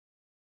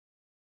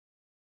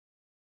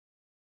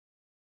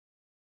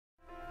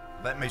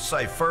Let me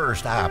say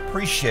first, I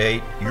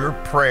appreciate your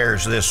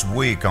prayers this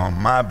week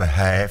on my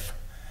behalf.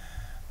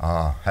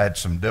 Had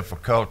some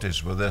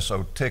difficulties with this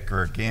old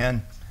ticker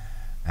again,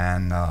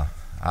 and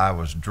I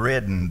was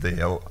dreading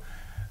the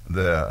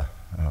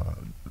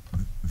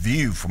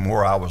view from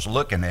where I was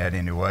looking at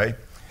anyway.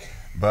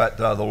 But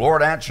the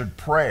Lord answered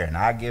prayer, and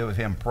I give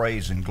Him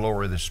praise and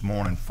glory this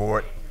morning for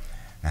it.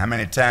 How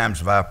many times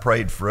have I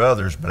prayed for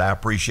others, but I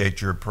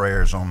appreciate your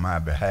prayers on my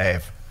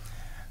behalf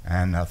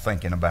and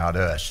thinking about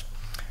us.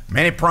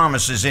 Many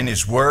promises in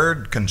His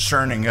Word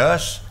concerning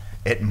us,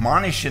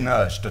 admonishing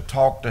us to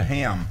talk to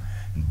Him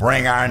and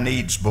bring our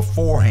needs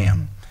before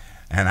Him.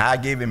 And I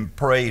give Him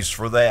praise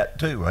for that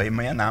too,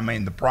 amen. I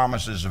mean the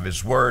promises of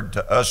His Word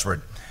to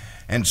usward.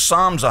 In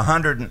Psalms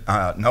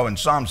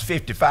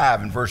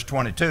 55 and verse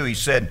 22, He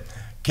said,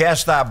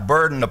 "Cast thy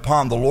burden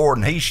upon the Lord,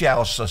 and He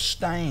shall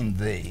sustain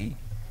thee.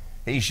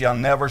 He shall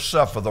never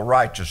suffer the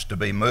righteous to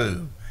be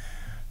moved."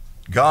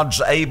 God's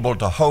able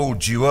to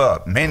hold you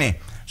up. Many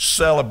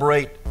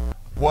celebrate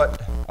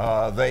what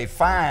they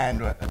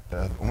find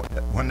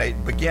when they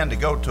begin to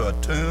go to a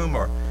tomb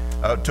or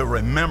to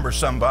remember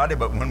somebody.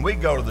 But when we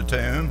go to the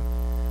tomb,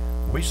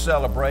 we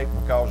celebrate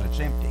because it's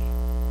empty.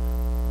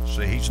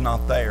 See, He's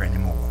not there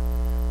anymore.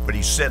 But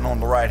He's sitting on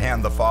the right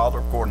hand of the Father,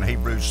 according to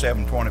Hebrews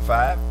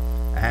 7:25,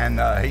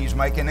 and He's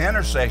making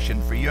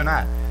intercession for you and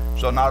I.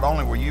 So not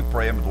only were you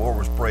praying, but the Lord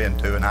was praying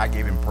too, and I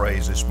give Him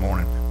praise this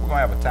morning. We're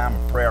going to have a time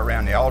of prayer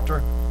around the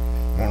altar.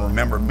 I want to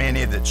remember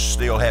many that's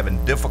still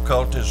having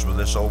difficulties with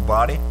this old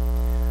body.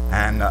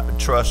 And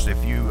trust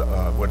if you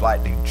would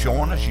like to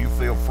join us, you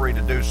feel free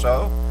to do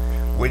so.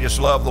 We just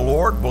love the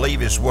Lord, believe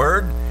His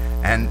Word,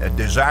 and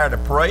desire to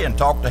pray and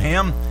talk to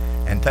Him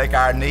and take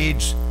our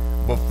needs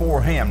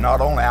before Him,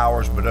 not only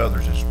ours, but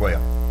others as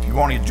well. If you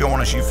want to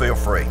join us, you feel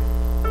free.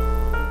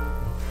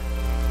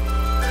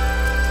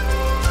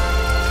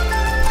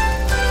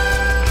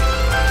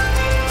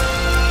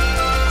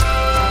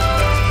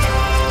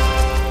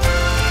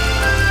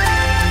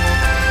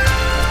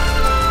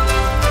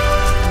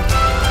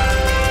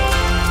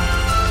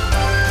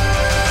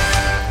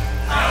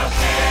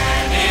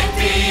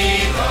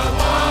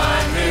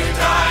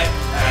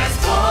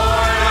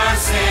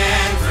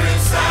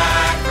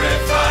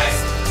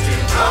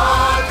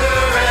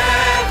 Conquer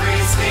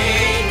every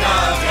sting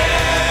of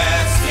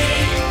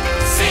destiny.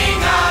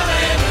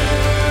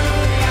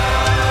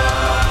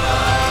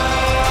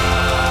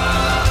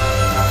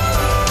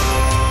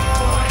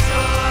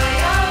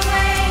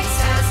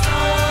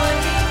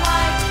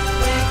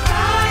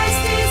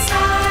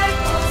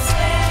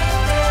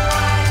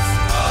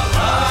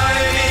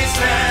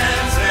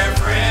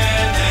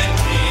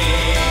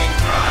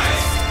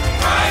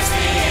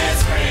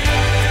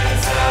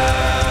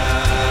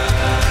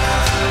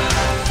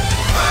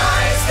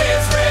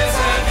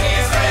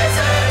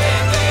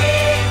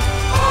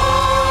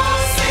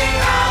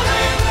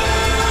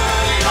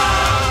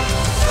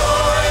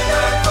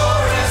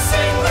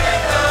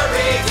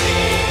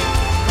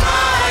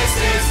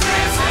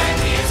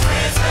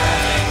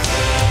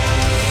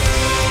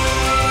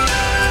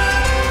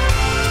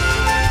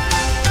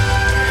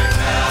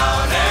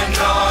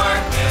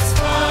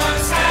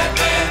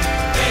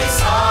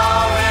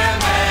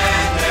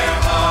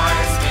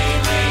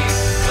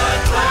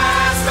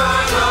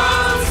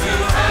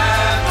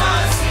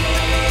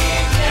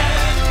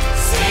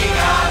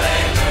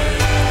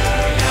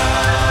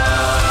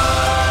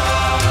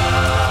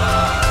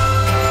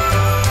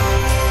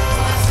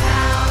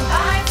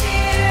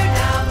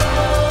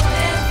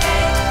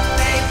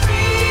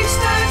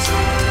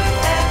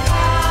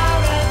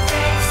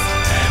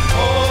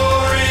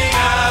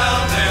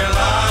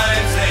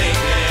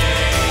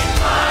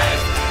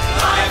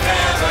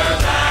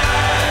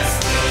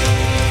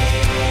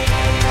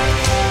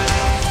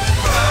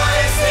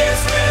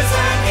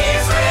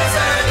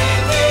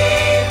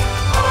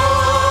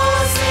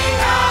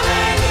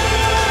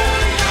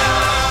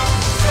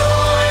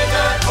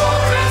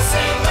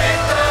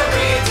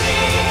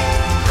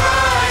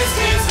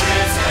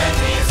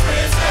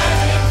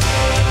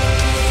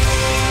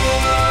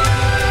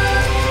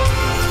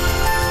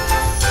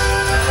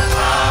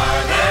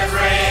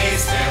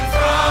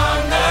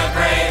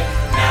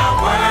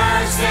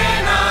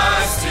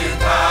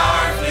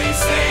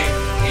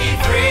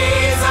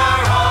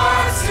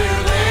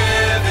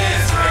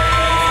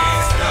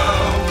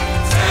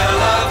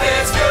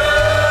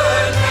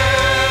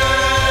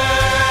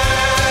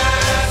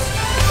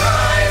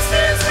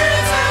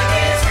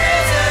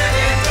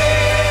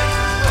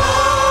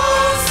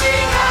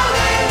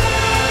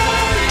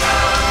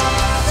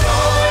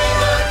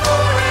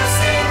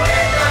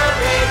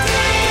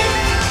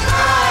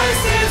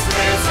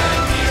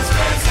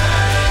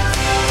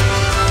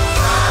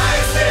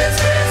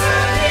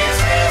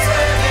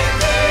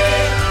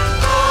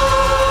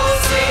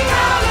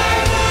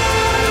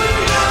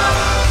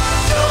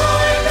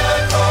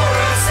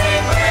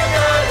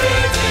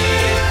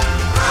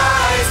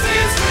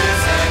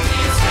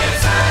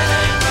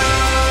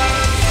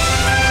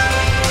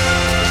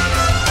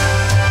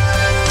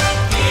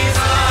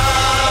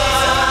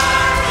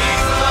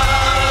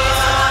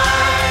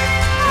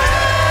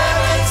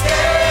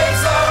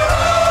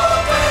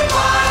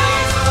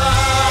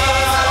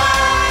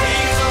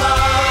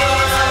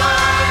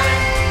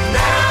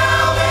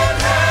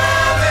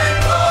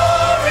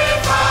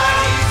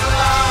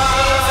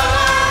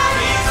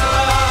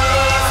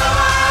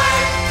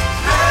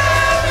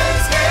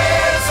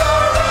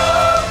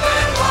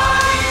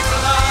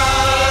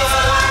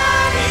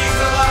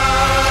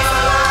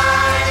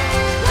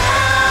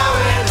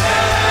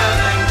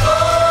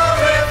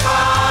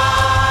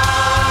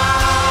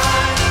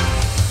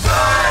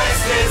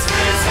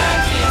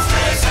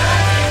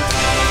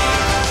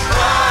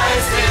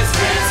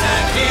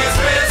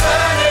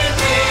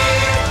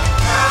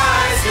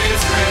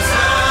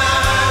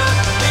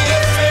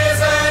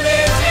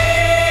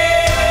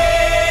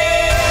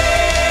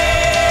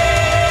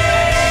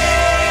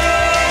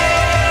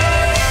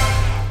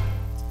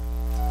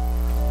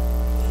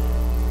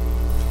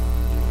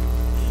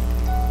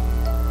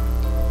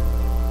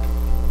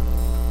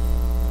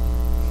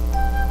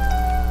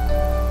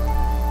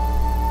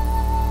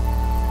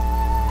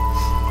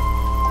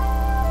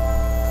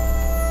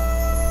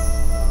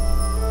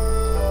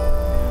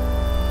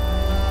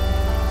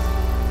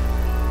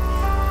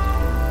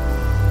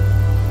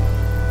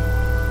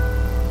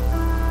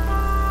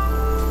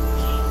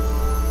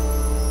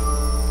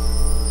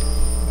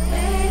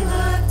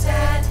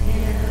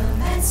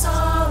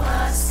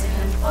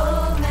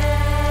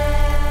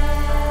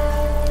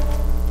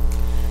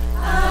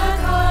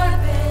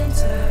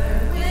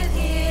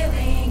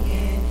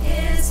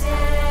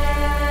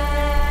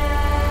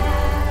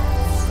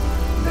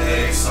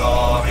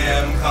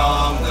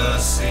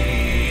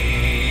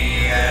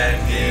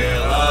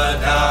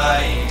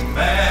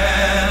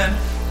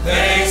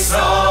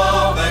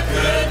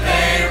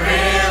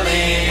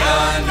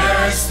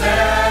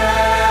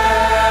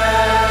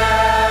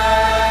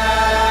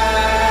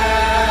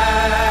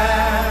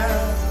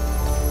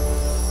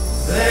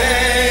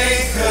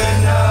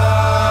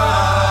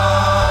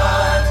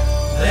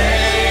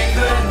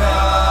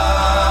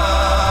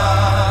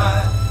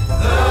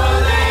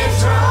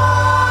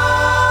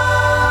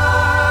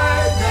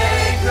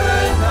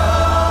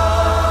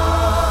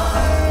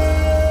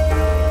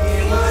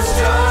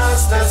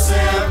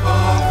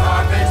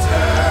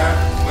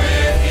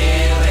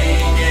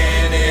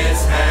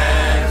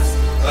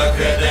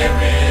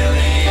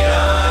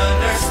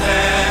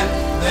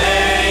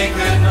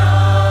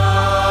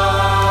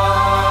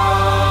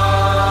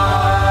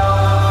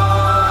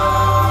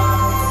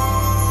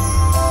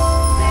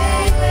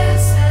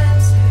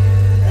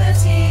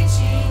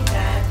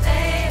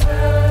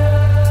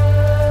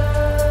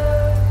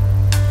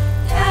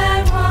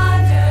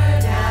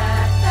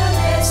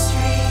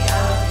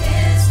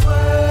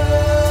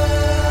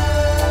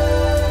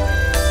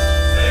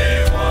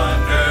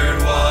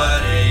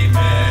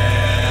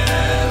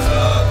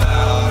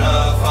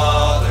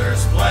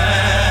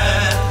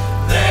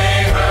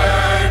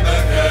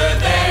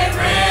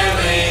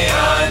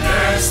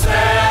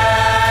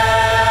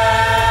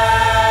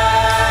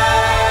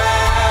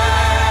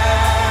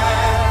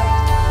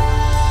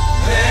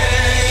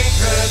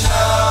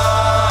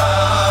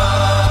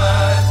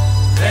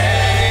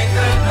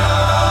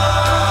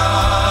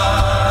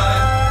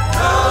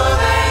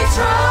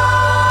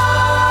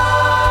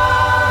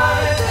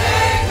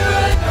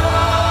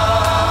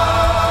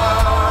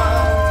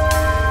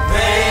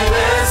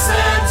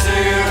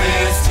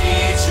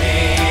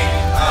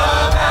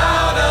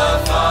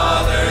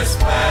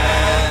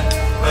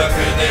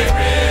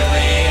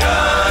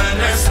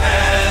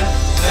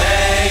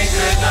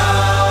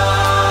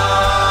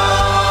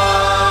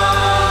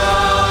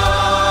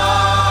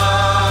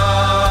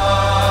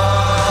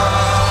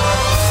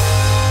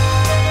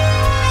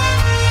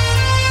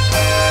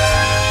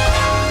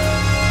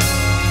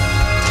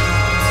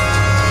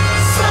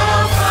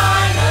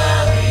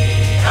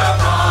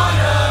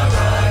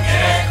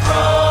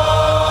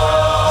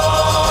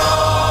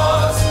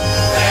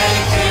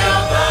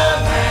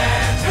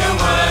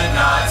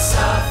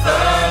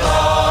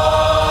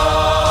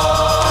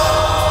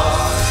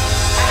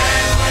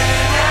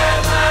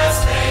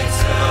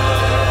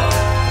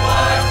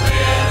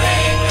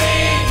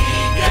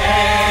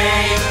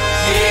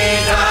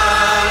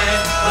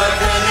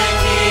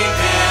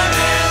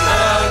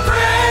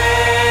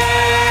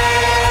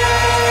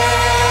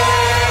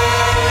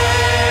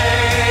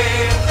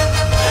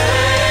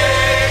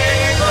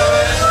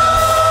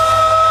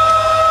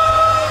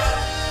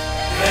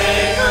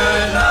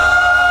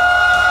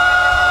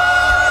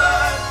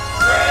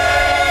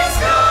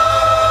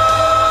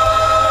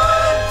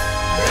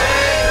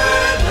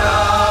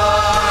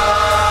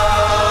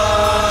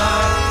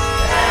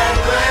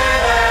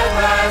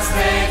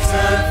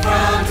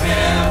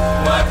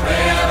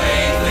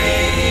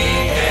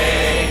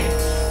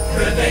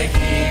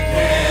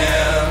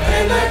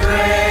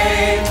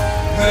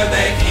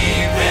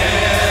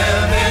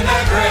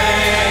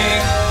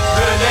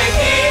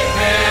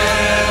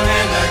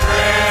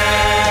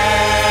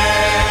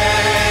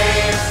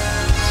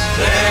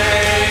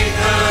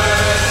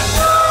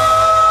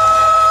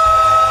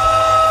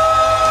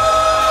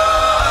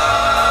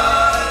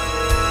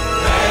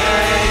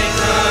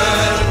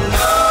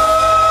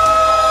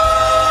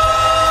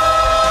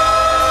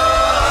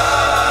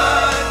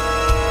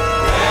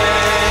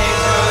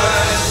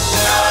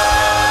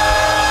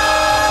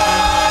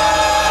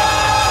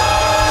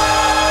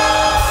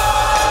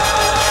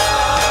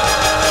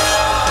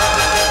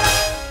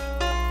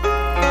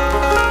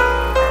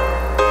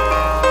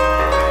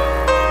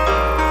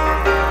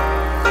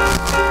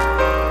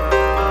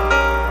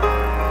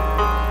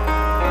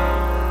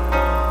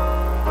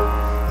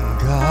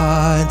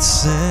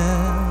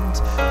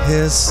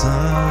 His Son.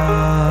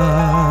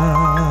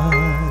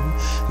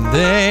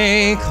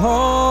 They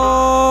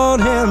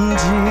called Him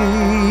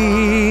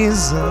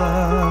Jesus.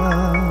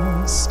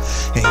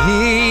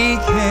 He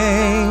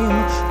came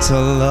to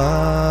love,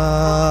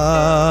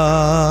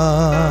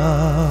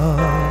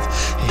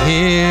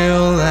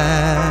 heal,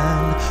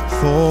 and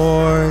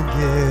forgive.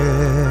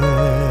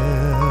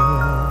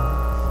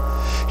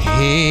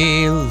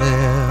 He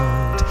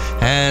lived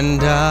and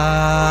died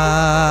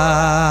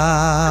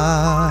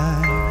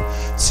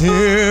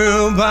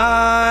to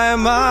buy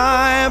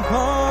my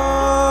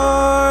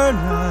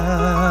pardon.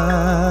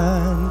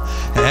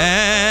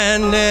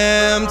 An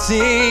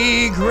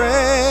empty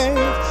grave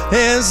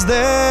is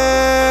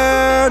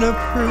there to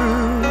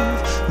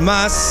prove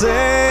my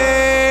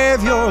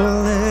Savior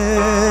lives.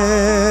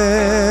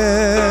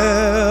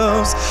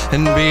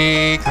 And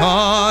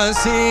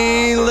because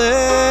He lives,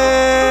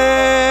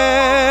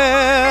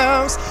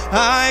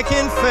 I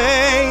can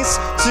face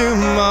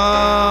tomorrow.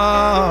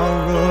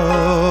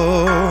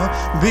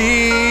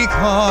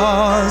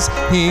 Because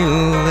He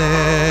lives,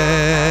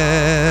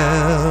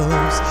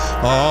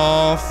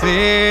 all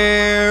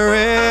fear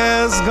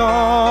is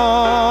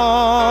gone.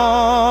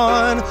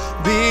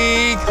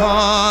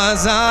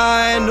 Because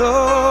I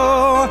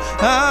know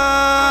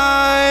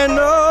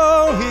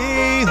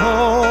He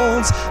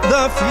holds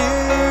the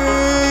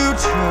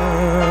future.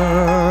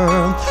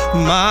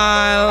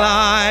 My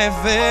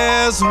life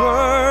is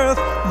worth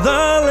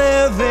the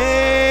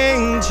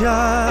living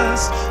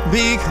just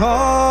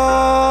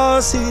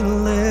because He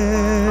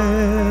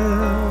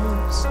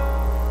lives.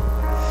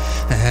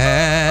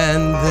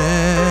 And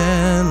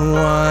then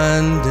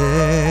one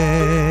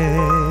day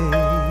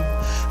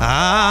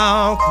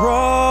I'll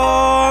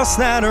cross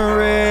that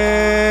river.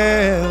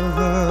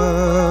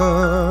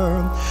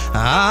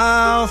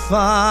 I'll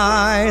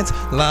fight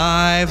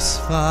life's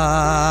final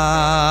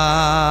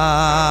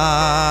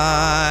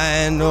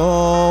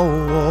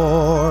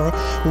war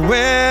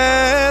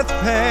with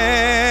pain.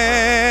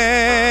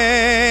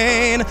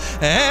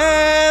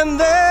 And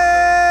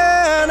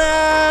then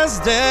as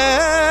death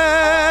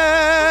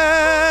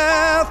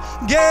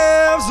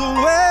gives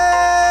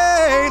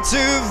way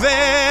to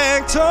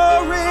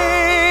victory,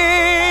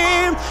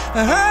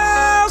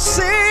 I'll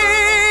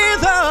see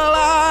the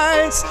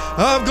lights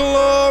of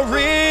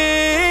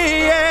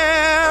glory,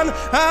 and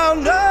I'll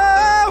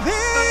know He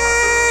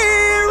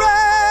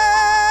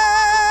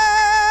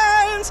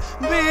reigns.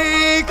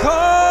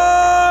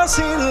 Because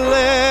He lives,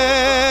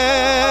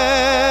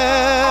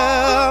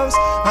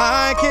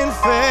 I can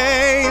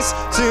face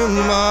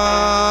tomorrow.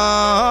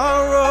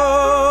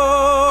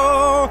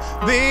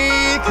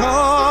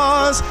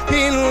 Because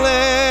He lives,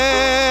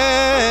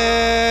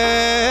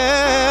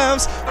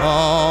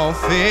 all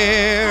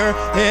fear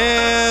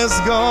is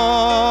gone.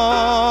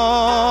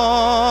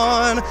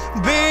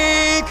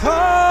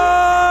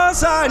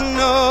 Because I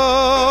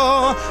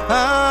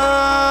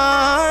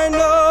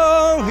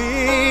know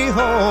He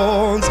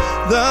holds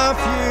the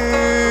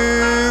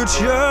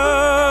future.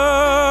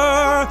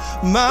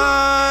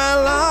 My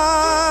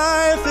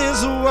life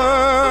is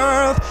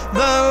worth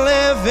the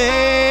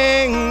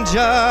living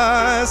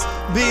just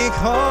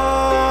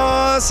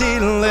because He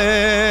lives.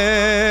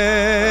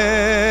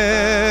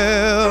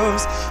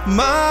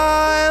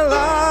 My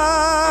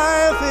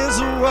life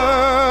is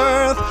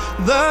worth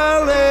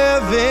the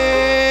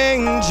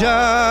living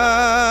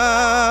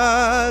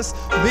just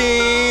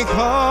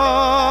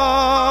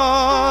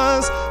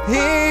because He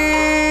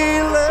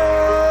lives.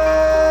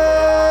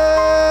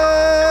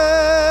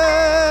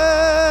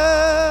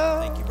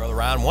 Thank you, Brother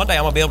Ryan. One day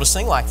I'm going to be able to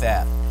sing like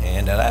that.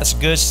 And that's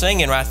good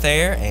singing right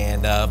there,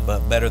 and but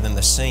better than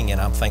the singing,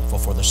 I'm thankful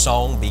for the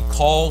song,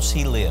 Because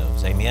He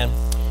Lives. Amen.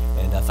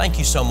 And thank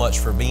you so much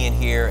for being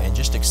here, and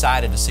just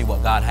excited to see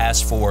what God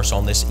has for us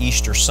on this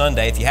Easter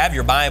Sunday. If you have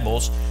your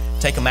Bibles,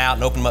 take them out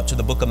and open them up to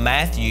the book of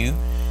Matthew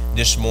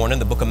this morning,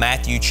 the book of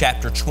Matthew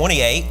chapter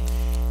 28.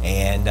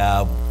 And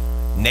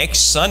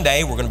next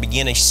Sunday, we're going to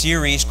begin a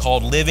series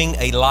called Living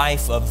a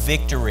Life of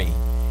Victory.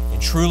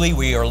 And truly,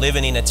 we are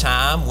living in a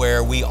time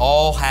where we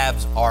all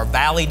have our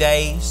valley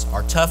days,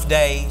 our tough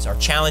days, our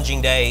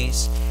challenging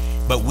days.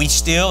 But we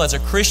still, as a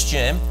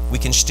Christian, we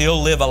can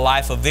still live a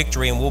life of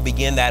victory, and we'll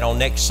begin that on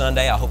next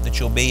Sunday. I hope that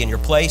you'll be in your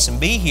place and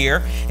be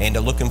here, and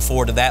looking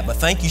forward to that. But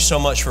thank you so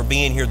much for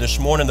being here this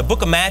morning. The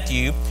book of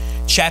Matthew,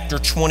 chapter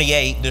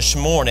 28 this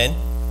morning.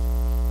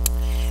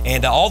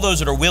 And all those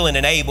that are willing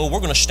and able, we're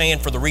going to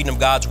stand for the reading of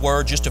God's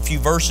Word. Just a few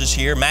verses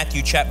here,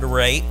 Matthew chapter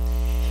 28.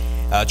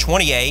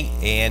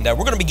 And we're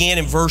going to begin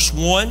in verse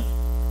 1.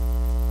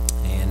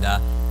 And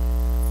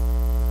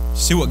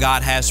see what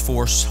God has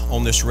for us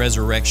on this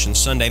Resurrection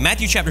Sunday.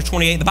 Matthew chapter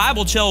 28, the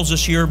Bible tells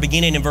us here,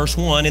 beginning in verse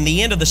 1, "In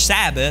the end of the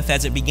Sabbath,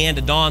 as it began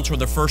to dawn toward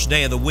the first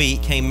day of the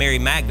week, came Mary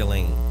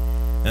Magdalene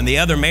and the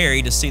other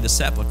Mary to see the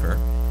sepulchre.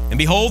 And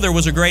behold, there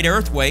was a great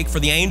earthquake, for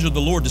the angel of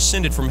the Lord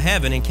descended from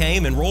heaven and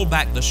came and rolled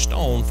back the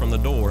stone from the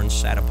door and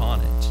sat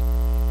upon it.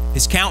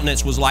 His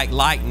countenance was like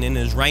lightning, and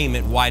his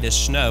raiment white as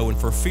snow, and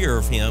for fear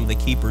of him the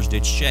keepers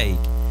did shake,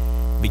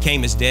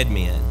 became as dead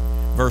men.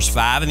 Verse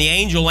 5, and the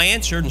angel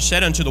answered and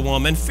said unto the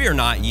woman, Fear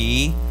not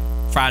ye,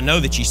 for I know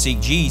that ye seek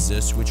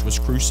Jesus, which was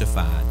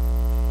crucified.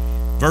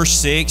 Verse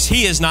 6,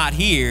 He is not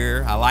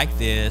here, I like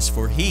this,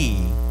 for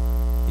He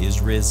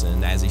is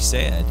risen, as He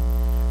said.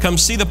 Come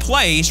see the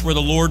place where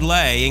the Lord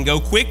lay, and go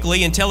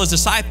quickly and tell His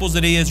disciples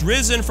that He is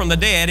risen from the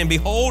dead, and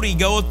behold, He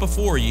goeth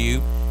before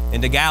you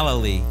into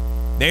Galilee.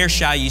 There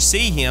shall ye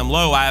see Him.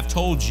 Lo, I have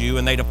told you.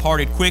 And they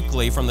departed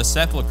quickly from the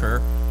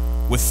sepulchre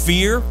with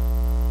fear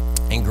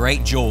and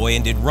great joy,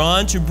 and did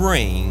run to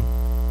bring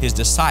His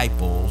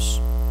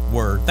disciples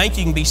word. Thank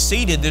you. You can be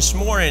seated this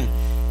morning.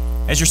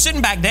 As you're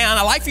sitting back down,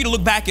 I'd like for you to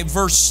look back at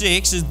verse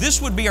 6, as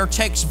this would be our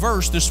text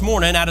verse this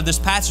morning out of this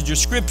passage of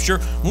Scripture.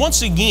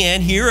 Once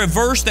again, here, a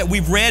verse that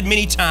we've read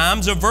many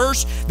times, a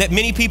verse that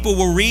many people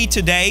will read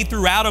today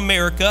throughout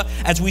America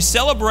as we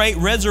celebrate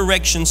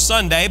Resurrection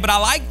Sunday. But I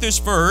like this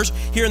verse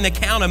here in the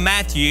account of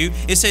Matthew.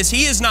 It says,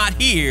 He is not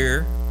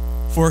here,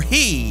 for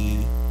He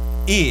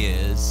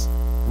is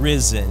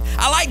risen.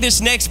 I like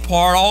this next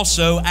part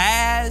also,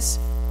 as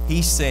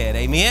He said.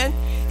 Amen?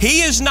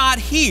 He is not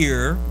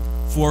here,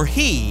 for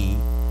He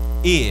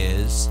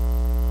is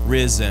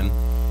risen.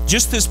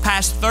 Just this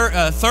past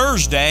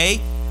Thursday,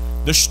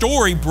 the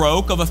story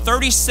broke of a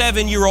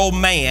 37-year-old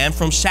man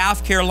from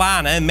South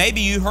Carolina, and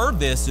maybe you heard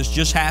this. This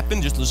just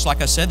happened, just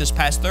like I said, this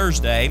past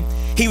Thursday.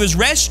 He was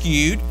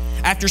rescued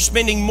after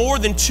spending more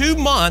than 2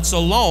 months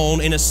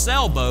alone in a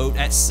sailboat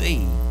at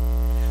sea,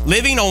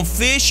 living on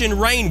fish and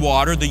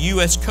rainwater, the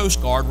U.S.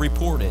 Coast Guard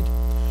reported.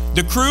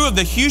 The crew of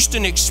the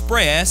Houston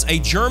Express, a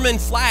German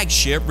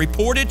flagship,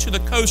 reported to the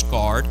Coast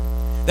Guard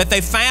that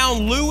they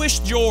found Louis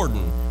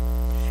Jordan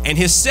and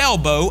his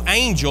sailboat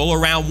Angel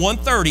around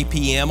 1:30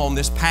 p.m. on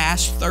this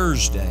past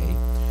Thursday,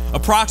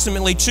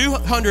 approximately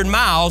 200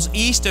 miles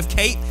east of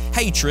Cape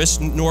Hatteras,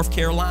 North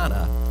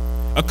Carolina.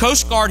 A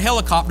Coast Guard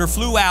helicopter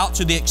flew out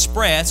to the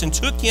Express and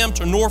took him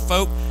to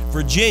Norfolk,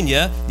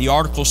 Virginia, the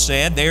article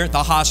said, there at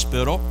the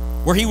hospital,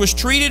 where he was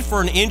treated for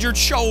an injured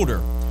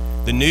shoulder,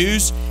 the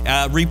news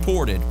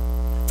reported.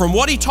 From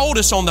what he told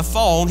us on the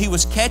phone, he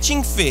was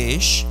catching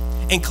fish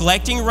and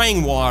collecting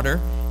rainwater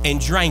and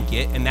drank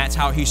it, and that's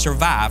how he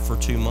survived for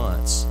 2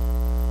 months.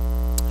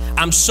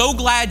 I'm so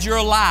glad you're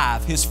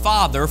alive, his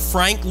father,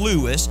 Frank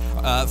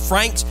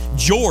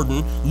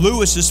Jordan,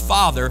 Lewis's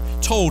father,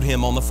 told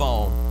him on the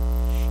phone.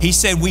 He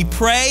said, we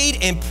prayed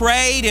and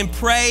prayed and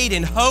prayed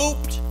and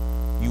hoped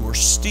you were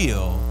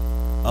still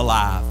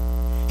alive.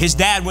 His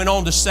dad went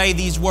on to say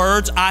these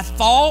words, I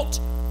thought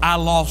I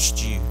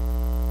lost you,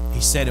 he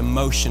said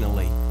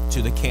emotionally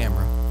to the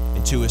camera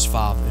and to his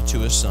father, to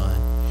his son.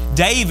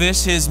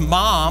 Davis, his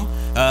mom,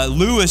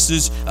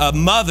 Lewis's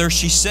mother,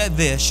 she said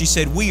this. She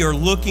said, we are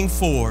looking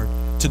forward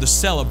to the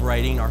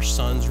celebrating our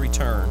son's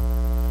return.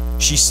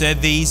 She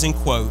said these in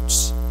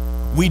quotes.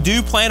 We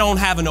do plan on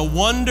having a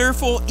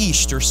wonderful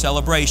Easter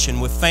celebration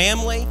with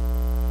family,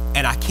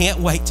 and I can't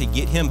wait to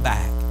get him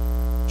back,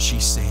 she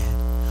said.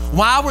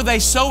 Why were they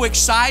so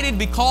excited?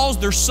 Because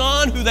their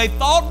son, who they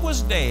thought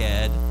was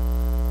dead,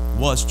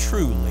 was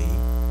truly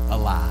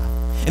alive.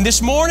 And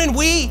this morning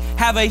we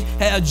have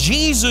a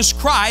Jesus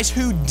Christ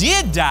who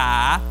did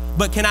die,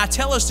 but can I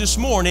tell us this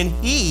morning,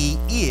 He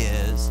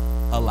is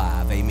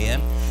alive.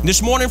 Amen. And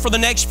this morning, for the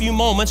next few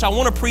moments, I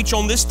want to preach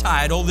on this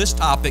title, this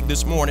topic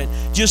this morning,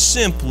 just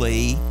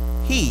simply,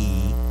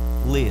 He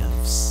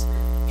lives.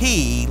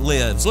 He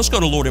lives. Let's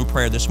go to Lord in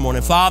prayer this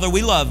morning. Father,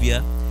 we love you.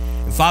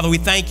 And Father, we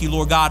thank you,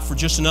 Lord God, for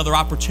just another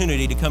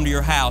opportunity to come to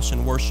your house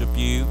and worship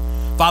you.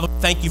 Father,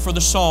 thank you for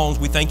the songs.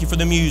 We thank you for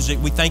the music.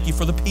 We thank you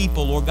for the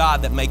people, Lord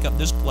God, that make up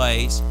this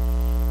place.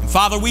 And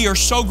Father, we are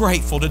so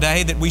grateful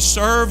today that we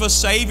serve a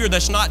Savior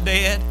that's not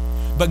dead,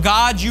 but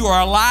God, you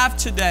are alive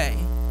today.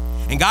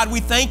 And God, we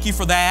thank you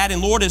for that. And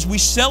Lord, as we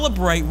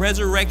celebrate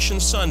Resurrection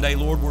Sunday,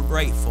 Lord, we're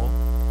grateful.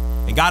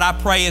 And God, I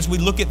pray as we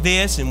look at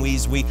this and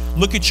as we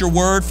look at your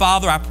word,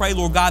 Father, I pray,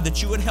 Lord God,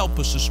 that you would help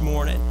us this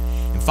morning.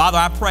 And Father,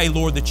 I pray,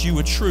 Lord, that you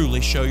would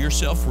truly show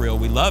yourself real.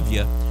 We love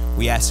you.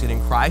 We ask it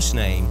in Christ's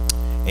name.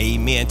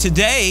 Amen.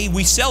 Today,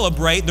 we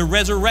celebrate the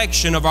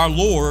resurrection of our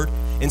Lord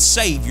and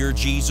Savior,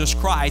 Jesus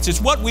Christ. It's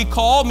what we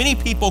call, many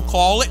people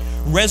call it,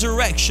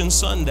 Resurrection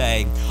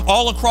Sunday.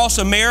 All across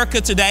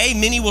America today,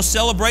 many will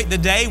celebrate the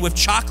day with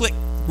chocolate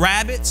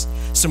rabbits,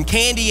 some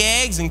candy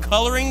eggs, and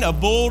coloring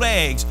of boiled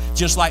eggs,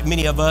 just like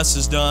many of us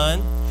has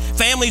done.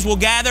 Families will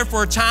gather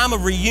for a time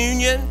of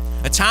reunion,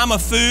 a time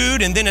of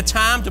food, and then a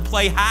time to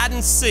play hide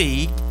and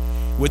seek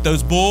with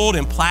those boiled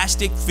and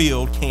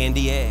plastic-filled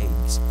candy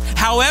eggs.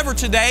 However,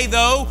 today,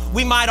 though,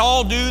 we might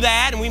all do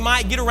that, and we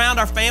might get around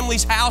our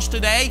family's house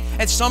today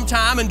at some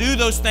time and do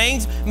those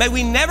things. May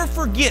we never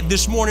forget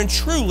this morning,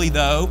 truly,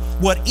 though,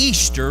 what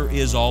Easter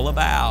is all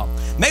about.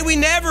 May we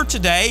never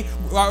today,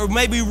 or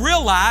maybe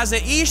realize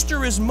that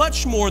Easter is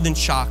much more than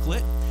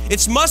chocolate.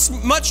 It's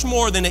much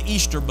more than an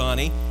Easter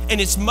bunny,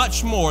 and it's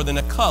much more than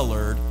a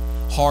colored,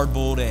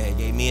 hard-boiled egg.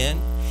 Amen?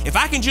 If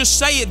I can just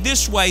say it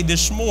this way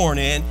this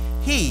morning,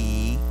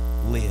 He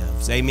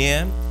lives.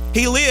 Amen?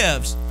 He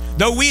lives.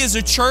 Though we as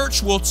a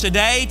church will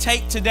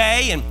take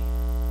today and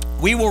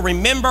We will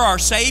remember our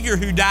Savior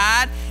who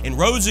died and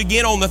rose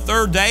again on the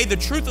third day. The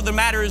truth of the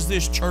matter is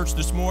this, church,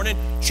 this morning.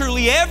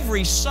 Truly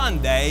every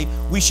Sunday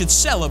we should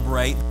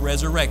celebrate the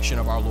resurrection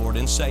of our Lord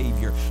and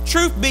Savior.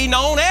 Truth be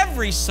known,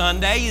 every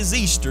Sunday is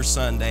Easter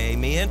Sunday,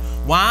 amen.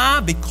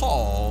 Why?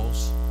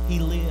 Because He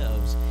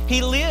lives.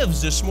 He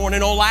lives this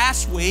morning. On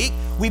last week,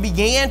 we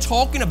began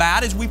talking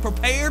about, as we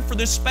prepared for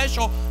this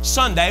special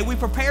Sunday, we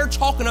prepared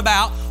talking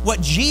about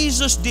what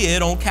Jesus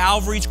did on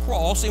Calvary's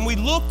cross, and we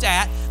looked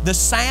at the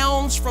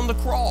sounds from the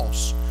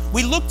cross.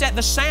 We looked at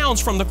the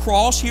sounds from the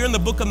cross here in the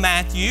book of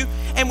Matthew,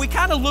 and we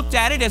kind of looked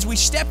at it as we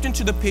stepped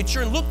into the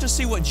picture and looked to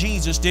see what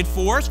Jesus did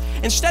for us.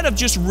 Instead of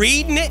just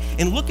reading it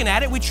and looking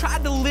at it, we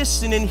tried to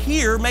listen and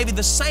hear maybe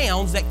the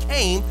sounds that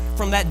came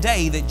from that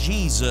day that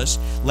Jesus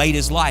laid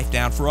His life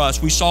down for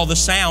us. We saw the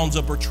sounds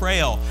of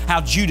betrayal, how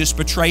Judas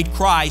betrayed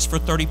Christ for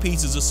 30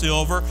 pieces of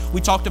silver.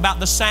 We talked about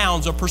the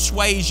sounds of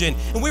persuasion,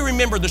 and we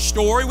remember the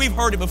story. We've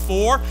heard it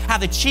before, how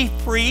the chief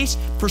priest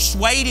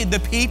persuaded the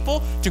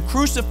people to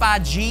crucify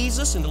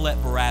Jesus and to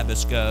let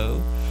Barabbas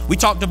go. We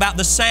talked about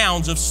the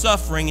sounds of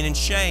suffering and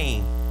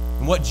shame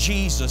and what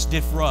Jesus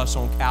did for us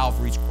on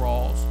Calvary's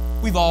cross.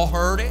 We've all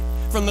heard it.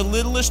 From the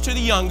littlest to the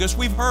youngest,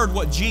 we've heard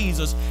what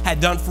Jesus had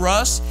done for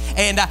us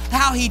and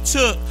how He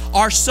took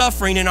our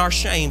suffering and our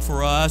shame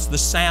for us. The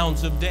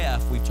sounds of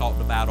death we talked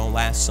about on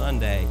last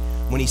Sunday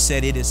when He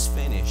said, "It is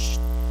finished."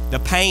 The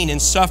pain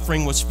and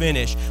suffering was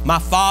finished. My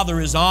Father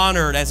is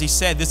honored as He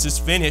said, "This is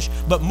finished."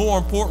 But more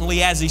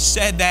importantly, as He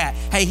said that,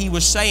 hey, He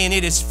was saying,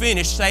 "It is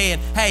finished," saying,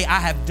 hey,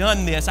 I have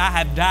done this. I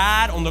have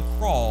died on the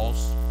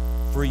cross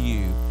for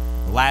you.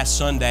 Last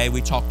Sunday, we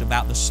talked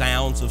about the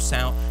sounds of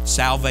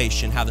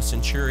salvation, how the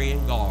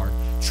centurion guard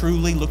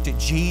truly looked at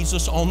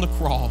Jesus on the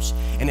cross.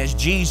 And as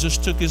Jesus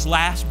took His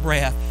last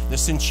breath, the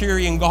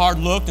centurion guard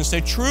looked and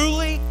said,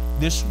 truly,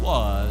 this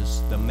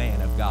was the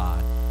man of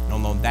God.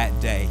 And on that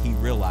day, he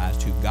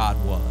realized who God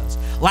was.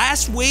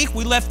 Last week,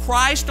 we left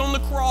Christ on the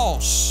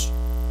cross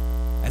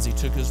as He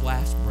took His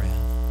last breath.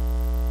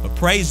 But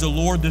praise the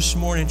Lord this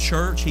morning,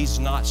 church, He's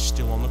not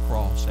still on the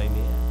cross.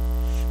 Amen.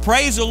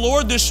 Praise the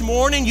Lord this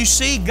morning. You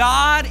see,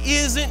 God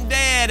isn't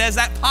dead. As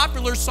that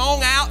popular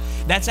song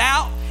that's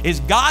out is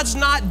God's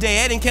not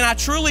dead. And can I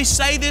truly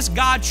say this?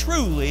 God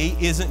truly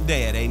isn't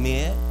dead.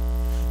 Amen.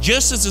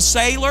 Just as a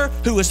sailor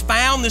who was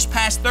found this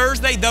past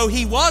Thursday, though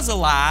he was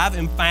alive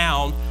and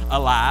found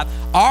alive,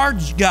 our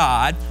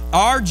God,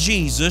 our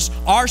Jesus,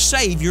 our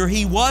Savior,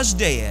 He was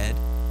dead.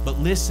 But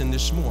listen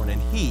this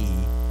morning, He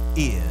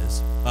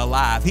is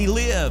alive. He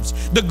lives.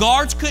 The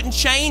guards couldn't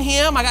chain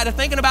Him. I got to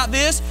thinking about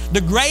this.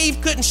 The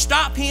grave couldn't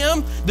stop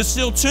Him. The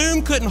sealed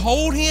tomb couldn't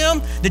hold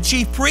Him. The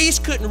chief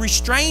priest couldn't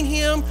restrain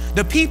Him.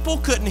 The people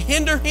couldn't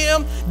hinder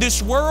Him.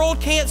 This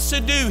world can't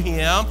subdue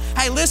Him.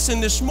 Hey,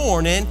 listen this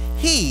morning,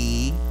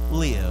 He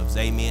lives.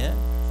 Amen.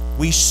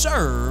 We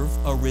serve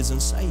a risen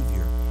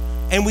Savior.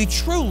 And we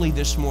truly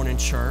this morning,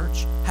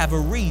 church, have a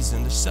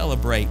reason to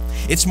celebrate.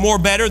 It's more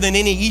better than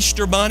any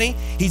Easter bunny.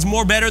 He's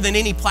more better than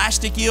any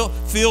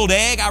plastic-filled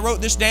egg. I wrote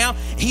this down.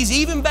 He's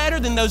even better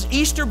than those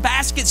Easter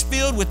baskets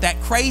filled with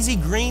that crazy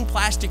green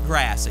plastic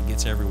grass that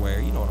gets everywhere.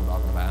 You know what I'm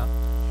talking about.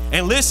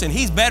 And listen,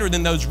 He's better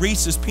than those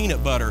Reese's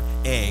peanut butter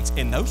eggs.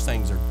 And those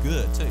things are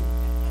good too.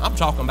 I'm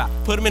talking about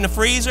put them in the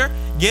freezer,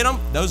 get them,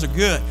 those are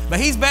good. But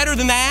He's better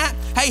than that.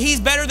 Hey,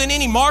 He's better than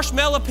any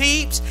marshmallow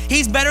peeps.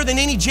 He's better than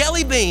any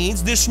jelly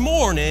beans. This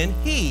morning,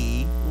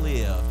 He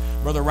lived.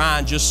 Brother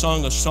Ryan just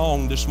sung a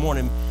song this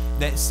morning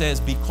that says,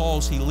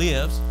 "Because He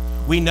lives."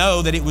 We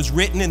know that it was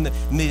written in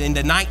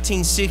the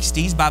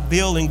 1960s by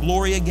Bill and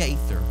Gloria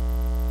Gaither.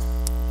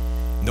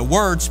 And the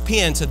words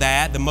penned to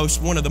that,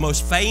 one of the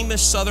most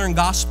famous Southern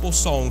gospel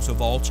songs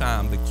of all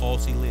time,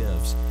 "Because He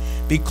lives."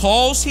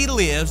 Because He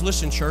lives,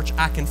 listen church,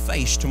 I can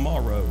face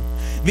tomorrow.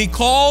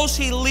 Because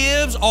He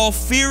lives, all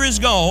fear is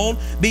gone.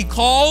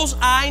 Because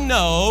I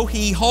know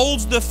He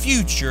holds the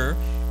future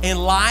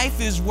and life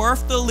is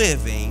worth the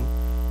living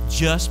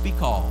just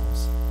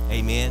because,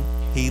 amen,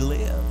 He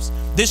lives.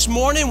 This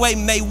morning,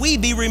 may we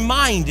be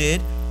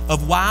reminded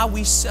of why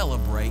we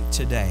celebrate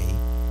today.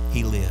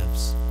 He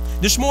lives.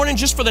 This morning,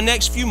 just for the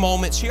next few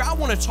moments here, I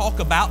want to talk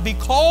about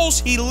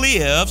because He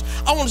lives.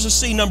 I want us to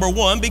see, number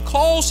one,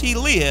 because He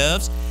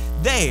lives,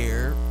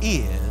 there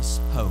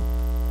is hope.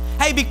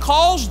 Hey,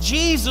 because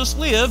Jesus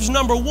lives,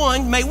 number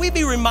one, may we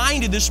be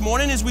reminded this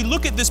morning as we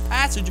look at this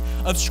passage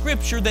of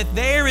Scripture that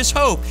there is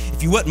hope.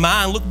 If you wouldn't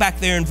mind, look back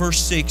there in verse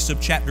 6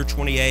 of chapter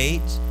 28.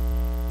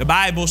 The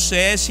Bible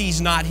says He's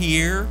not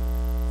here,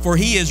 for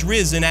He is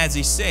risen, as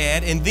He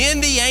said. And then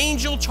the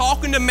angel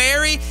talking to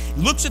Mary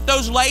looks at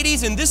those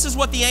ladies, and this is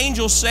what the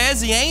angel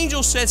says. The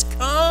angel says,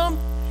 "Come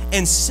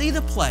and see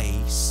the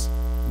place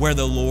where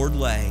the Lord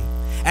lay."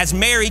 As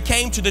Mary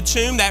came to the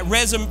tomb that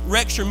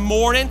resurrection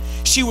morning,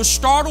 she was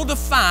startled to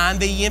find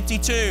the empty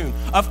tomb.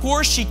 Of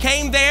course, she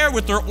came there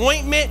with her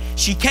ointment.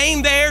 She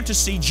came there to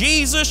see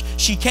Jesus.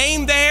 She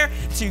came there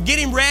to get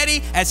Him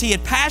ready as He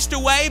had passed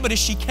away. But as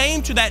she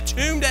came to that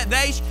tomb that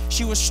day,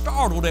 she was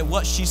startled at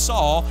what she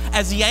saw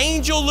as the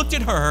angel looked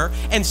at her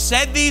and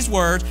said these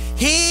words,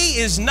 "He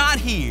is not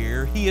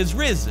here, He is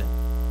risen.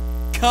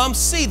 come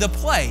see the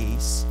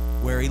place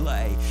where he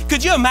lay.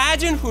 Could you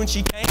imagine when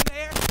she came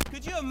there?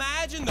 Could you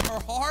imagine her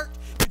heart?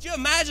 Could you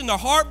imagine the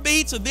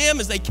heartbeats of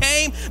them as they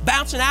came,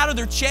 bouncing out of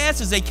their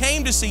chests as they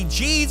came to see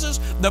Jesus,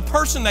 the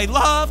person they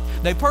loved,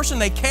 the person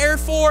they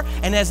cared for,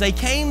 and as they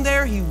came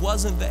there, he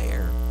wasn't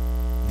there.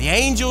 The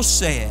angel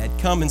said,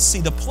 come and see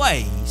the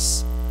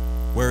place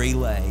where he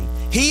lay.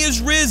 He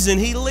is risen,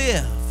 he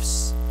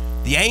lives.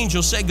 The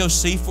angel said, go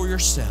see for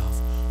yourself.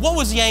 What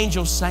was the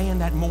angel saying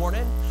that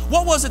morning?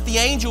 What was it the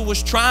angel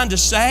was trying to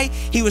say?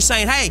 He was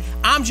saying, hey,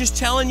 I'm just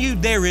telling you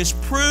there is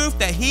proof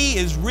that he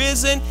is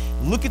risen.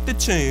 Look at the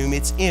tomb.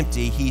 It's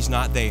empty. He's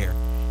not there.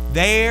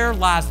 There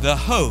lies the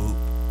hope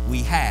we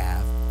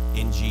have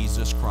in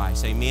Jesus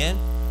Christ. Amen?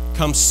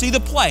 Come see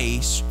the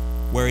place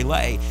where he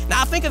lay.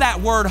 Now, I think of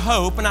that word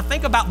hope, and I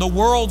think about the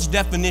world's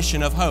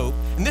definition of hope,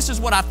 and this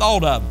is what I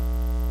thought of.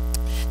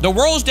 The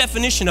world's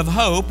definition of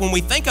hope, when we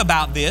think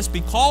about this,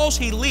 because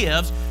he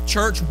lives,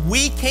 church,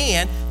 we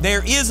can,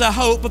 there is a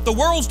hope, but the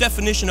world's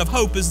definition of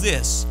hope is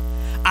this.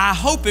 I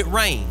hope it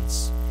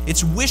rains.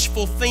 It's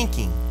wishful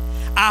thinking.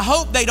 I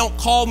hope they don't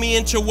call me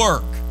into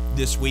work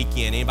this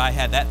weekend. Anybody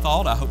had that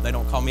thought? I hope they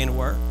don't call me into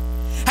work.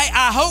 Hey,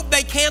 I hope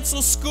they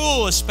cancel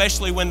school,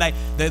 especially when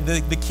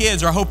the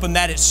kids are hoping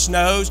that it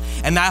snows,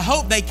 and I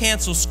hope they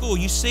cancel school.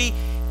 You see,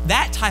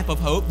 that type of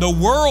hope, the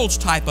world's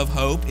type of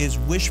hope, is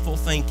wishful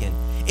thinking.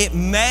 It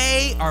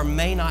may or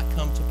may not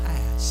come to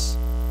pass.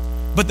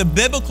 But the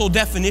biblical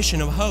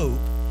definition of hope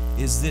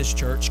is this,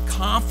 church: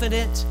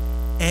 confident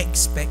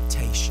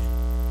expectation.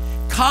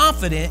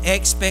 Confident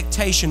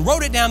expectation.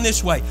 Wrote it down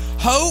this way.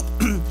 Hope,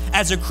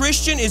 as a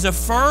Christian, is a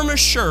firm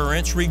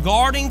assurance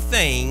regarding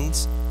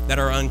things that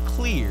are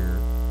unclear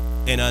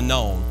and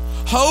unknown.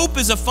 Hope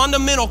is a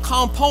fundamental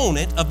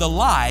component of the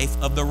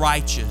life of the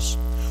righteous.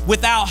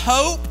 Without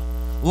hope,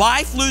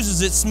 life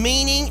loses its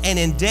meaning, and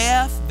in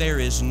death there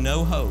is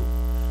no hope.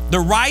 The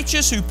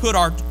righteous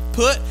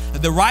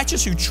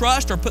who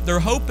trust or put their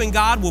hope in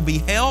God will be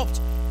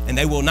helped, and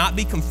they will not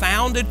be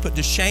confounded, put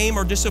to shame,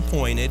 or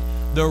disappointed.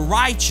 The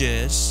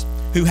righteous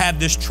who have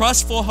this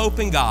trustful hope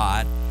in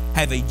God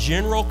have a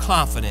general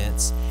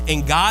confidence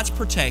in God's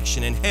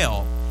protection and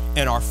help,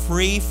 and are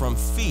free from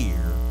fear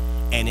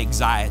and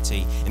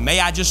anxiety. And may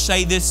I just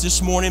say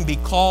this morning,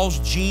 because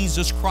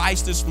Jesus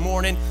Christ this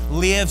morning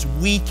lives,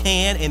 we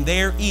can, and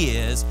there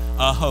is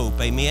a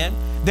hope. Amen?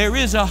 There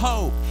is a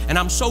hope. And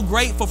I'm so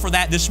grateful for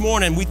that this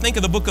morning. We think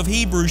of the book of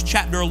Hebrews,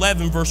 chapter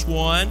 11, verse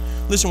 1.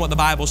 Listen what the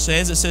Bible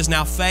says. It says,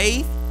 now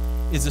faith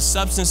is the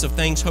substance of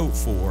things hoped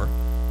for,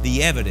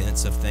 the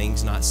evidence of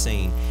things not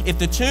seen. If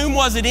the tomb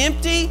wasn't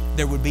empty,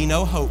 there would be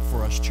no hope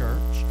for us, church.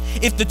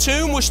 If the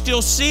tomb was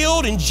still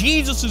sealed and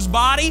Jesus'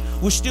 body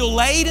was still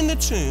laid in the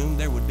tomb,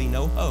 there would be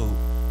no hope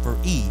for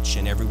each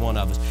and every one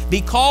of us.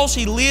 Because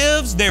he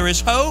lives, there is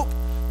hope.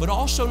 But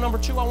also, number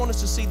two, I want us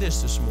to see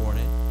this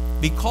morning.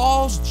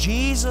 Because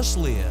Jesus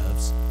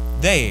lives,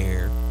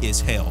 there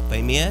is help.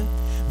 Amen?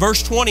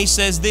 Verse 20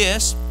 says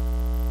this.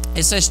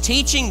 It says,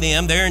 teaching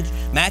them, there in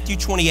Matthew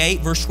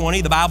 28, verse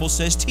 20, the Bible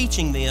says,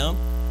 teaching them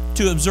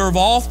to observe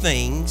all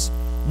things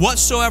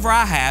whatsoever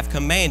I have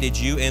commanded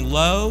you. And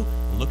lo,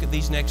 look at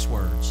these next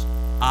words.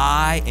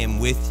 I am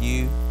with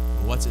you.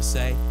 What's it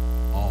say?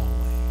 Always.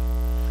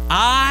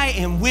 I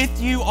am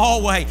with you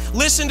always.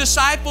 Listen,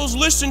 disciples,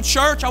 listen,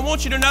 church, I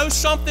want you to know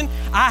something.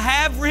 I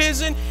have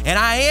risen, and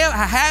I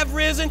have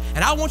risen,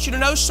 and I want you to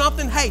know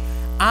something. Hey,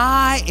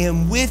 I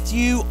am with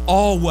you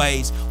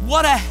always.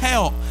 What a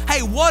help.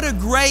 Hey, what a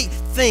great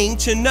thing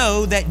to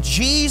know that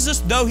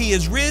Jesus, though he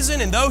is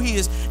risen and though he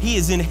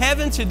is in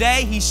heaven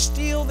today, he's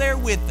still there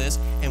with us,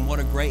 and what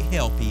a great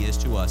help he is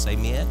to us.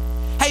 Amen?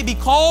 Hey,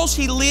 because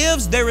he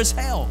lives, there is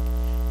help.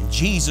 And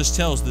Jesus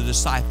tells the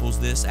disciples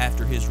this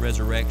after his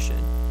resurrection.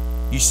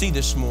 You see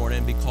this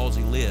morning, because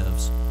he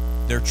lives,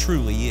 there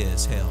truly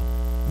is help.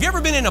 Have you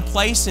ever been in a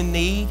place in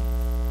need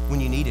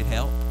when you needed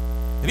help?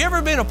 Have you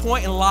ever been at a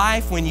point in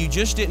life when you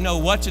just didn't know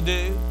what to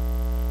do?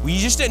 When you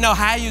just didn't know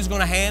how you was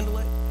going to handle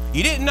it?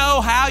 You didn't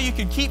know how you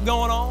could keep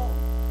going on?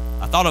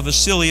 I thought of a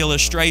silly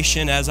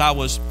illustration as I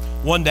was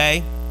one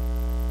day.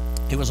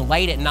 It was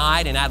late at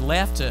night and I'd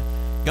left to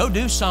go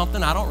do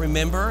something, I don't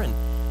remember, and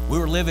we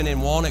were living in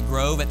Walnut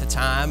Grove at the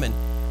time, and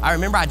I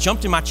remember I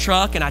jumped in my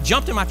truck, and I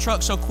jumped in my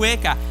truck so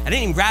quick, I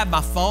didn't even grab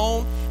my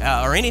phone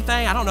or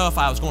anything. I don't know if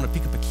I was going to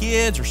pick up the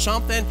kids or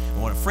something,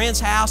 or at a friend's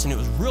house, and it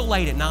was real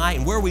late at night,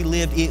 and where we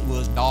lived, it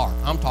was dark.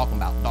 I'm talking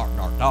about dark,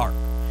 dark, dark.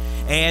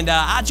 And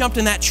I jumped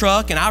in that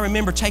truck, and I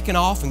remember taking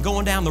off and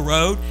going down the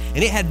road,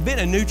 and it had been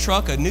a new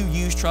truck, a new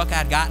used truck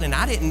I'd gotten, and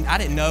I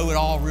didn't know it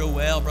all real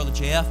well, Brother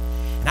Jeff.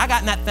 And I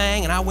got in that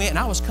thing, and I went, and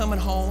I was coming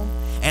home,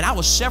 and I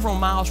was several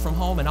miles from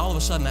home, and all of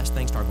a sudden that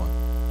thing started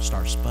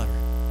sputtering.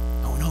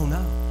 I went, oh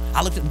no.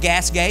 I looked at the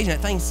gas gauge, and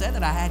that thing said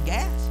that I had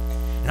gas.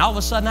 And all of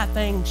a sudden that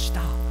thing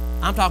stopped.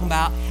 I'm talking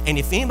about, and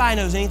if anybody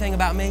knows anything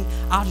about me,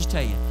 I'll just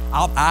tell you,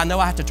 I know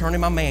I have to turn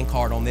in my man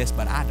card on this,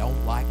 but I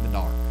don't like the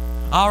dark.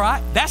 All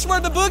right? That's where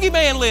the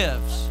boogeyman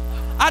lives.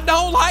 I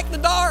don't like the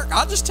dark.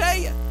 I'll just tell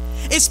you.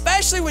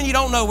 Especially when you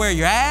don't know where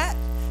you're at.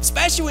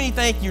 Especially when you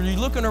think you're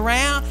looking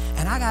around,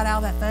 and I got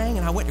out of that thing,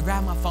 and I went to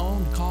grab my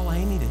phone to call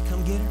Amy to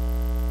come get her.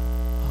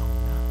 Oh,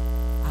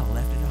 no. I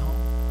left it at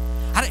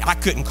home. I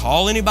couldn't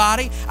call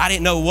anybody. I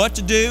didn't know what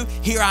to do.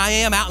 Here I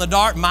am out in the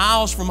dark,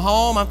 miles from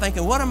home. I'm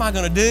thinking, what am I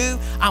going to do?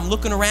 I'm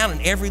looking around,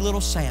 and every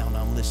little sound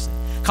I'm listening.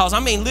 Because, I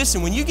mean,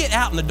 listen, when you get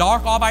out in the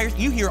dark all by yourself,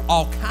 you hear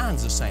all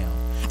kinds of sound.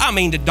 I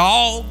mean, the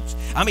dogs.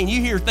 I mean, you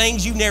hear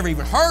things you've never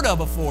even heard of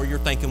before. You're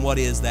thinking, what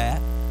is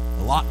that?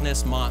 The Loch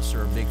Ness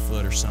Monster or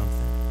Bigfoot or something.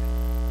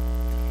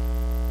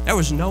 There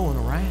was no one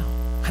around.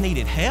 I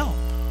needed help.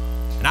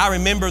 And I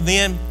remember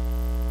then,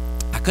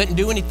 I couldn't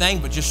do anything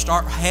but just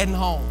start heading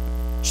home,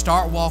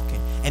 start walking.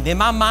 And then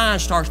my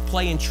mind starts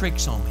playing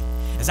tricks on me.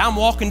 As I'm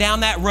walking down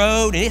that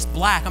road, and it's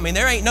black. I mean,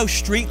 there ain't no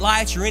street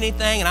lights or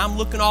anything, and I'm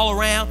looking all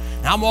around,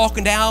 and I'm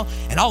walking down,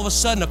 and all of a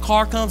sudden a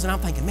car comes, and I'm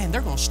thinking, man,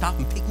 they're going to stop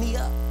and pick me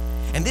up.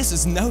 And this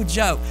is no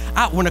joke.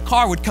 When a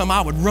car would come,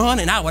 I would run,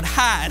 and I would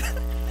hide.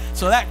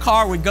 So that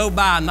car would go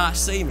by and not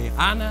see me.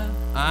 I know.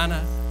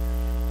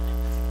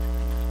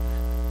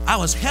 I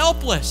was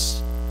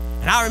helpless.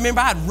 And I remember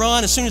I'd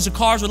run as soon as the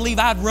cars would leave.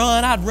 I'd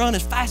run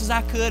as fast as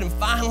I could. And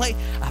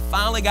I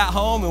finally got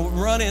home and would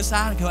run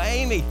inside and go,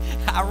 Amy,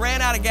 I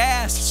ran out of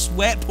gas,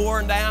 sweat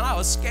pouring down. I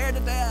was scared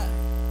to death.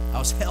 I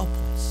was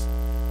helpless.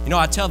 You know,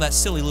 I tell that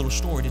silly little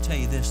story to tell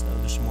you this,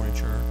 though, this morning,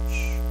 church.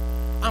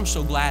 I'm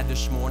so glad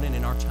this morning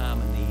in our time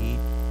of need,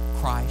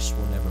 Christ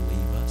will never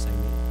leave us.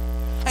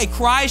 Amen. Hey,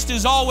 Christ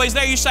is always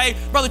there. You say,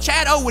 Brother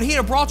Chad, oh, would he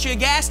have brought you a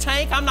gas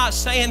tank? I'm not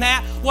saying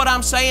that. What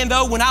I'm saying,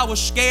 though, when I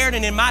was scared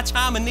and in my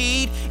time of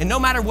need, and no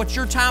matter what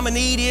your time of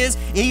need is,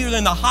 either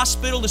in the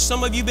hospital, as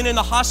some of you have been in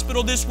the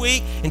hospital this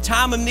week, in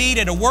time of need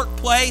at a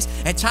workplace,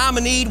 at time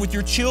of need with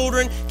your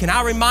children, can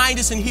I remind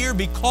us in here,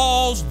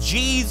 because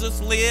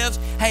Jesus lives,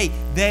 hey,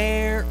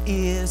 there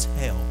is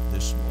help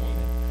this morning.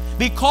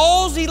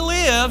 Because He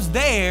lives,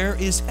 there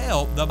is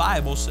help, the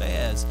Bible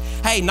says.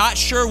 Hey, not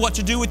sure what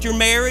to do with your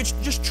marriage?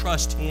 Just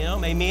trust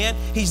Him, amen?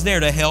 He's there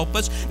to help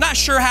us. Not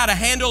sure how to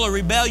handle a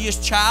rebellious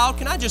child?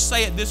 Can I just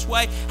say it this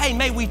way? Hey,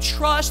 may we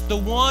trust the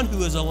one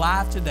who is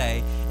alive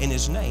today, and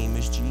His name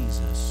is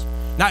Jesus.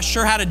 Not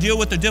sure how to deal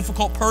with a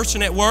difficult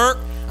person at work?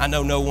 I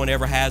know no one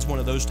ever has one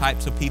of those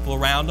types of people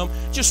around them.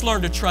 Just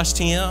learn to trust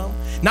Him.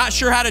 Not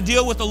sure how to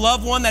deal with a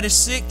loved one that is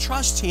sick?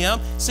 Trust Him.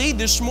 See,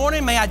 this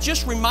morning, may I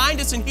just remind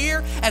us in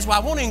here, as I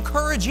want to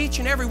encourage each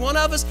and every one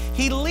of us,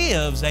 He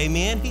lives,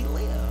 amen? He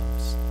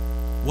lives.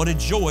 What a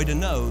joy to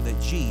know that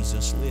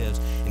Jesus lives.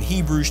 In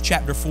Hebrews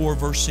chapter 4,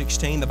 verse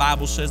 16, the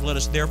Bible says, let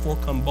us therefore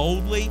come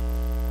boldly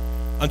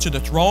unto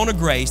the throne of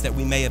grace, that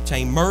we may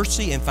obtain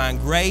mercy and find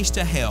grace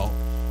to help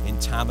in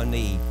time of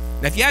need.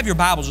 Now, if you have your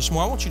Bibles this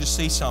morning, I want you to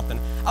see something.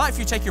 I'd like for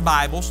you to take your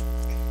Bibles,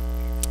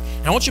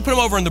 and I want you to put them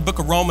over in the book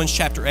of Romans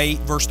chapter 8,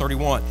 verse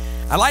 31.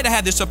 I'd like to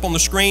have this up on the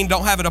screen.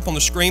 Don't have it up on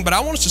the screen, but I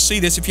want us to see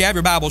this. If you have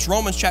your Bibles,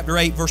 Romans chapter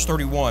 8, verse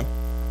 31.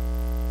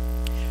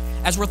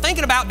 As we're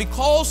thinking about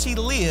because He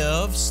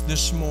lives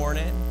this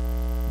morning,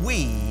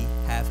 we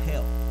have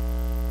help.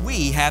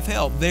 We have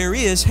help. There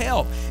is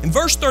help. In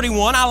verse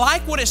 31, I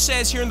like what it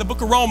says here in the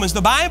book of Romans.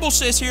 The Bible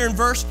says here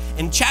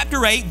in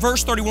chapter 8,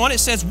 verse 31, it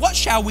says, what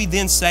shall we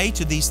then say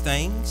to these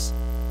things?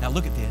 Now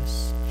look at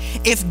this.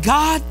 If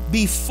God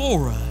be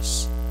for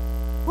us,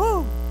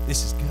 whoo,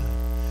 this is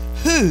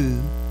good.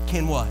 Who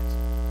can what?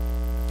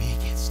 Be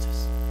against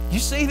us. You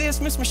see this,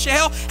 Miss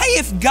Michelle? Hey,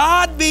 if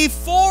God be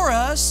for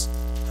us,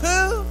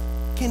 who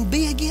can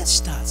be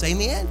against us?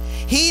 Amen.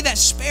 He that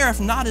spareth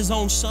not His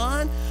own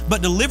Son,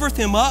 but delivereth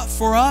Him up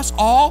for us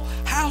all,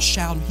 how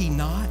shall He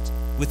not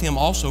with Him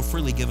also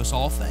freely give us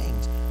all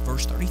things?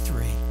 Verse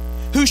 33.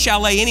 Who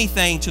shall lay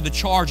anything to the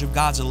charge of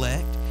God's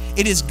elect?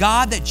 It is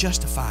God that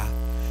justifieth.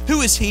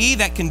 Who is he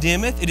that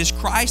condemneth? It is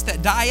Christ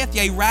that dieth,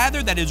 yea,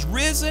 rather that is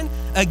risen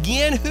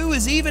again, who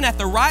is even at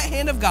the right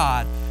hand of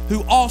God,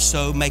 who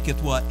also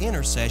maketh what?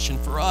 Intercession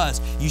for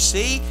us. You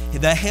see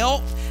the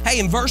help? Hey,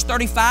 in verse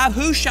 35,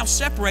 who shall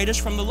separate us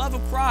from the love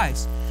of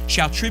Christ?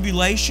 Shall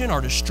tribulation,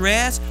 or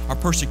distress, or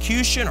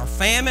persecution, or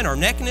famine, or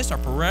nakedness, or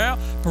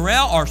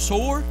peril, or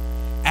sword?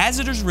 As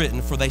it is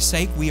written, for thy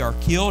sake we are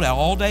killed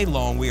all day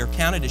long. We are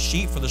counted as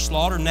sheep for the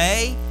slaughter.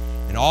 Nay,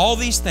 in all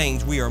these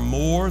things we are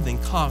more than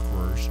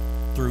conquerors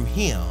through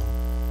Him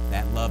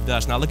that loved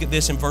us. Now look at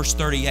this in verse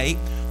 38.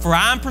 For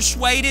I am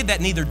persuaded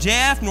that neither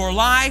death, nor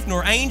life,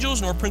 nor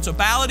angels, nor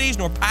principalities,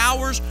 nor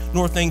powers,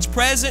 nor things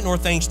present, nor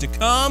things to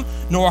come,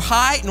 nor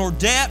height, nor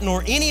depth,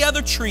 nor any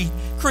other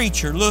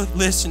creature,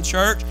 listen,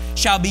 church,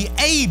 shall be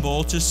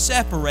able to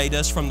separate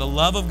us from the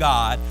love of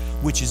God,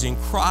 which is in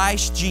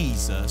Christ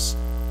Jesus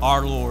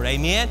our Lord.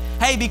 Amen.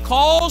 Hey,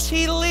 because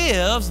He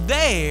lives,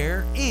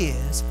 there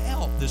is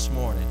help this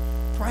morning.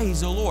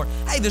 Praise the Lord.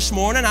 Hey, this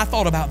morning I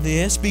thought about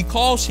this.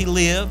 Because He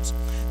lives,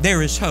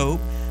 there is hope.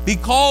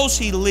 Because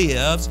He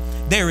lives,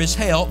 there is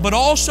help. But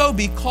also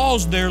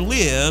because there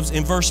lives,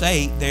 in verse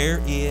 8,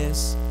 there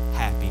is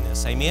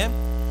happiness. Amen.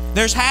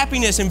 There's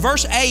happiness. In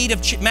verse 8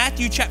 of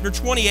Matthew chapter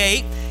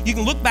 28, you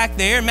can look back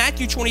there. In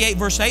Matthew 28,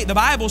 verse 8, the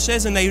Bible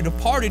says, and they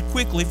departed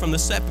quickly from the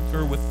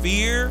sepulchre with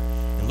fear.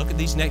 And look at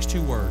these next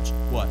two words.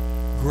 What?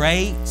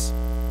 Great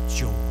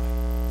joy.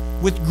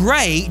 with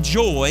great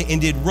joy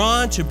and did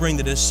run to bring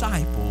the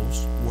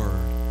disciples word.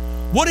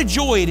 What a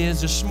joy it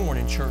is this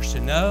morning, church, to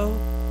know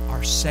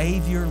our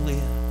Savior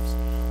lives.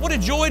 What a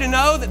joy to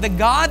know that the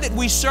God that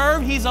we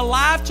serve, He's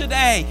alive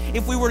today.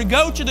 If we were to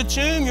go to the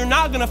tomb, you're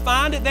not going to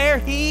find it there.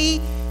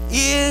 He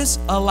is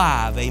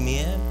alive.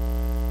 Amen.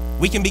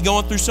 We can be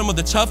going through some of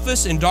the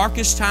toughest and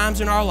darkest times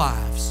in our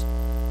lives,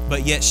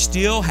 but yet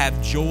still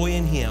have joy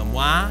in Him.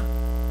 Why?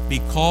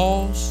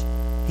 Because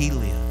He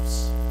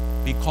lives.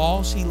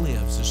 Because He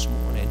lives this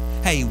morning.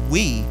 Hey,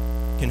 we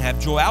can have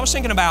joy. I was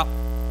thinking about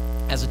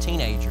as a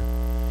teenager.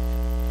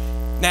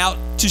 Now,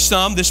 to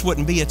some, this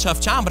wouldn't be a tough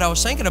time, but I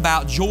was thinking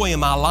about joy in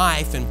my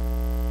life, and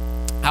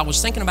I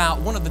was thinking about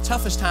one of the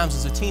toughest times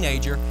as a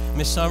teenager.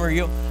 Miss Summer,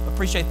 you'll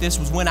appreciate this,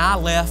 was when I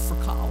left for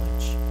college.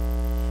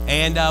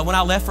 And when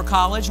I left for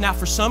college, now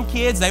for some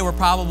kids, they were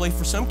probably,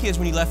 for some kids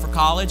when you left for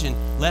college and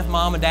left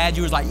mom and dad,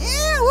 you was like,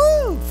 yeah,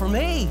 woo. For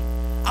me,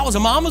 I was a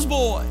mama's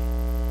boy.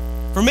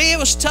 For me, it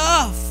was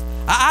tough.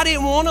 I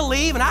didn't want to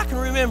leave, and I can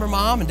remember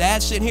mom and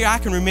dad sitting here. I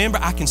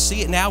can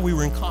see it now. We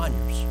were in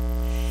Conyers.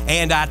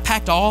 And I'd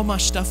packed all my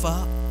stuff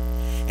up,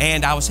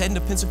 and I was heading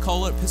to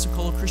Pensacola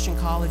Christian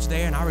College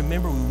there. And I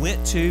remember we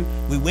went to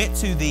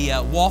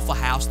the Waffle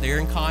House there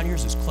in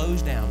Conyers. It's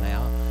closed down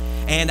now.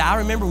 And I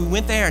remember we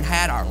went there and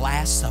had our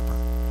last supper.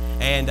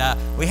 And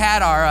we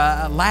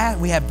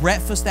had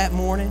breakfast that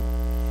morning.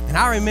 And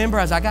I remember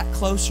as I got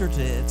closer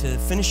to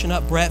finishing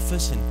up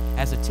breakfast, and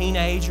as a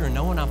teenager, and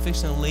knowing I'm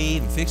fixing to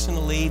leave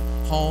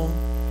home,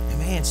 and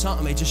man,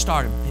 it just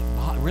started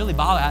really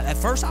bothering. At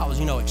first I was,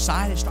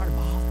 excited, started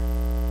bothering.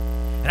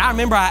 And I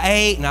remember I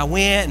ate and I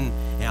went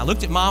and I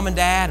looked at mom and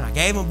dad and I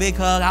gave them a big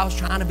hug. I was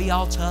trying to be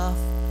all tough.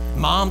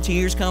 Mom,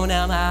 tears coming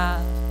down the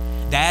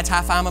eyes. Dad's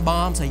high-fiving my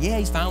mom, saying, yeah,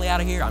 he's finally out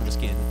of here. I'm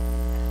just kidding.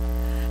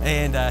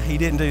 And he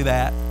didn't do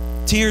that.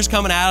 Tears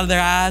coming out of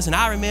their eyes. And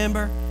I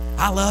remember,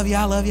 I love you,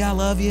 I love you, I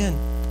love you.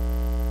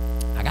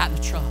 And I got in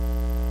the truck.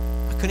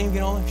 I couldn't even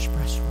get on the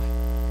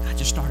expressway. I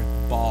just started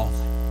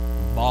bawling.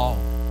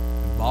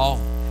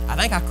 I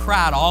think I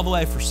cried all the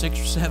way for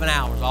 6 or 7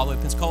 hours, all the way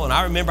to Pensacola. And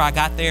I remember I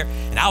got there,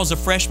 and I was a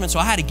freshman, so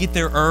I had to get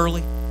there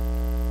early.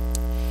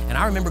 And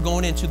I remember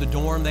going into the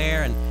dorm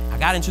there, and I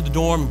got into the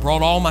dorm and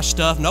brought all my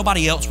stuff.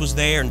 Nobody else was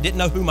there and didn't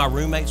know who my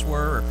roommates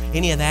were or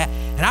any of that.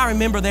 And I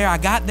remember there, I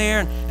got there,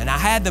 and I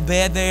had the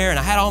bed there, and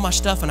I had all my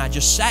stuff, and I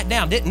just sat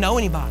down, didn't know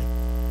anybody.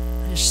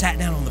 I just sat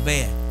down on the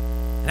bed.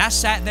 And I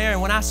sat there,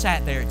 and when I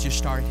sat there, it just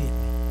started hitting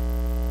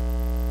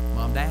me.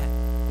 Mom, Dad,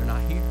 they're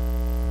not here.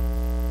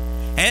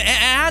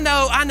 And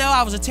I know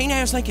I was a teenager.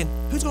 I was thinking,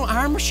 who's going to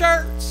iron my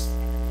shirts?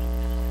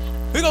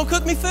 Who's going to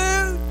cook me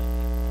food?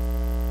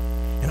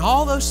 And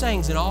all those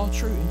things, and all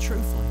true and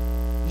truthfully,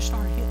 just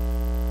started hitting.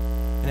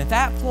 And at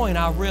that point,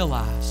 I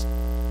realized,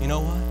 you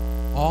know what?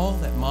 All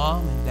that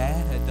mom and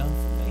dad had done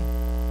for me.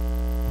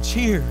 And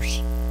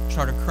tears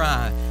started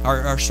crying,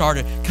 or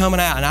started coming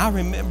out. And I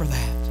remember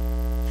that.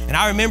 And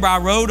I remember I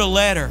wrote a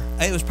letter.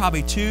 It was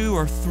probably 2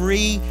 or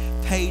 3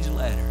 page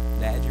letter.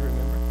 Dad, you remember?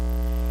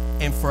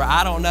 And for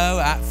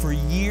for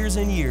years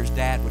and years,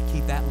 Dad would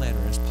keep that letter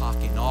in his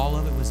pocket, and all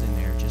of it was in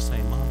there, just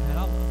saying, Mom, Dad,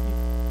 I love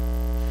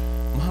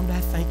you. Mom,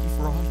 Dad, thank you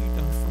for all you've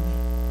done for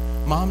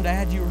me. Mom,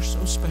 Dad, you are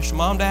so special.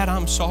 Mom, Dad,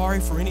 I'm sorry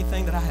for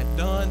anything that I had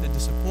done to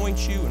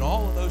disappoint you, and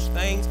all of those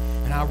things.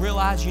 And I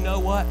realized, you know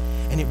what?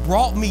 And it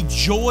brought me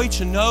joy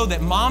to know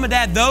that Mom and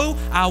Dad, though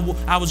I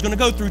was going to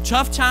go through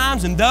tough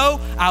times, and though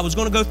I was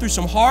going to go through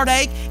some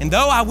heartache, and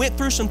though I went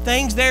through some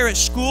things there at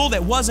school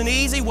that wasn't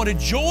easy, what a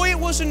joy it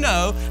was to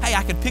know, hey,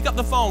 I could pick up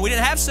the phone. We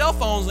didn't have cell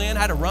phones then.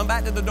 I had to run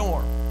back to the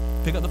dorm,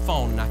 pick up the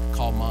phone, and I could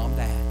call Mom,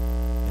 Dad,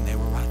 and they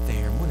were right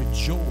there. And what a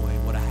joy,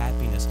 what a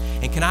happiness.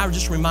 And can I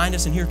just remind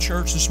us in here,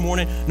 church, this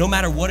morning, no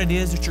matter what it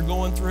is that you're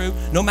going through,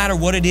 no matter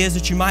what it is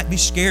that you might be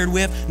scared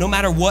with, no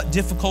matter what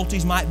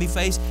difficulties you might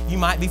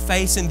be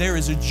facing, there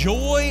is a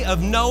joy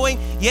of knowing,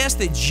 yes,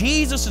 that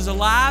Jesus is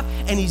alive,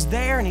 and He's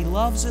there, and He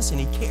loves us, and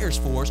He cares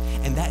for us,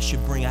 and that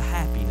should bring a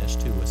happiness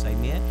to us,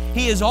 amen?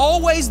 He is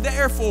always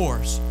there for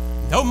us.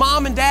 Though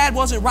Mom and Dad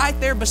wasn't right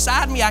there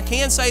beside me, I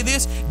can say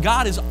this,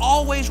 God is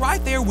always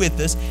right there with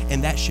us,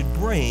 and that should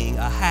bring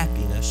a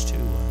happiness to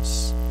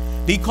us.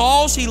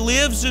 Because He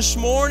lives this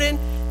morning,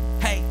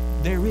 hey,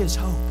 there is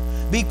hope.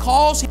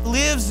 Because He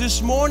lives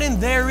this morning,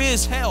 there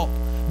is help.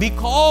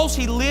 Because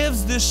He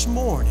lives this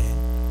morning,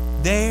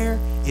 there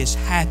is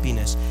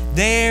happiness.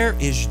 There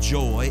is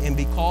joy. And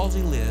because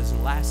He lives,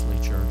 and lastly,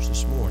 church,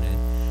 this morning,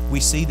 we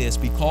see this,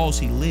 because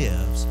He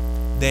lives,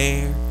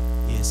 there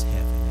is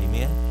heaven.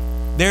 Amen?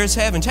 There is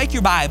heaven. Take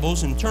your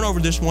Bibles and turn over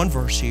this one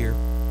verse here.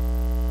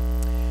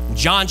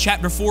 John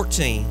chapter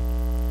 14.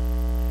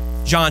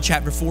 John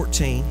chapter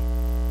 14.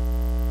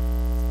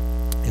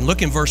 And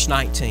look in verse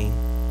 19.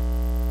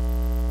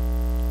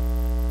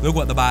 Look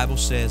what the Bible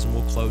says, and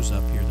we'll close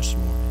up here this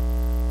morning.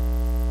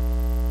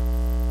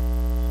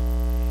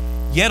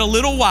 Yet a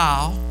little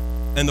while,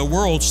 and the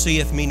world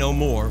seeth me no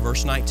more.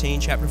 Verse 19,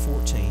 chapter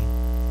 14.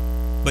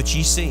 But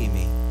ye see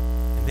me.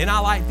 And then I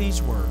like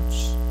these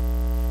words.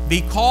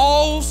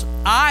 Because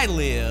I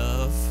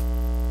live,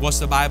 what's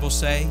the Bible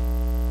say?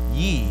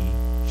 Ye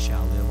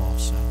shall live also.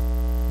 also.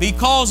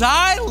 Because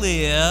I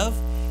live,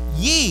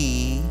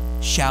 ye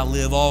shall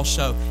live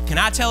also. Can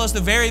I tell us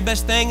the very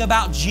best thing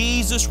about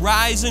Jesus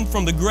rising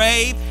from the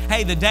grave?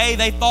 Hey, the day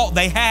they thought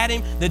they had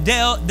Him, the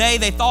day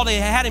they thought they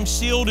had Him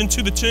sealed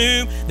into the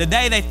tomb, the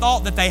day they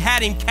thought that they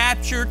had Him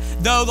captured,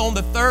 though on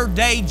the third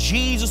day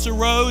Jesus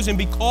arose, and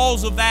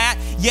because of that,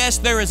 yes,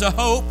 there is a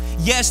hope.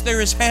 Yes,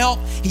 there is help.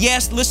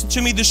 Yes, listen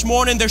to me this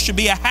morning, there should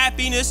be a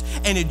happiness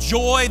and a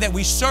joy that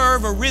we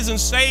serve a risen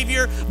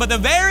Savior. But the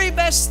very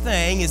best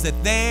thing is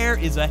that there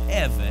is a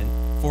heaven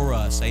for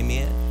us.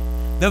 Amen.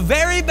 The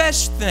very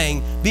best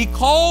thing,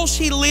 because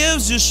He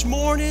lives this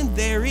morning,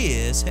 there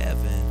is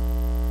heaven.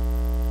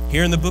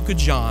 Here in the book of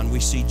John, we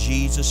see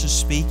Jesus is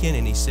speaking,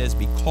 and He says,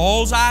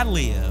 because I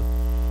live,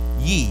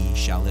 ye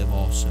shall live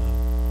also.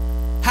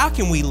 How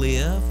can we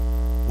live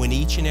when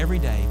each and every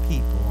day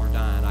people are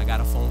dying? I got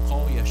a phone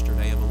call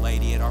yesterday of a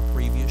lady at our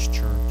previous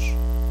church,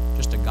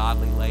 just a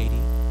godly lady,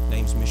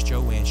 name's Miss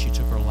Joanne. She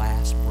took her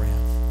last breath.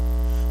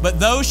 But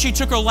though she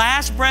took her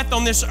last breath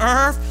on this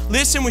earth,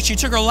 listen, when she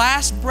took her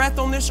last breath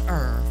on this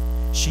earth,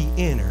 she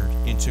entered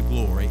into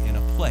glory in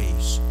a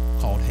place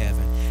called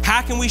heaven.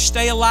 How can we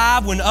stay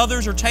alive when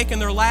others are taking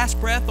their last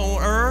breath on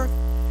earth?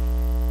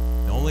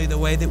 Only the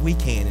way that we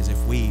can is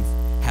if we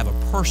have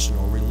a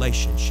personal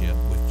relationship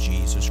with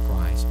Jesus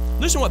Christ.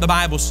 Listen to what the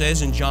Bible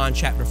says in John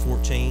chapter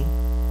 14.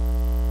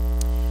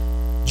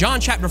 John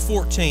chapter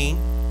 14,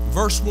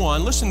 verse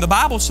 1. Listen, the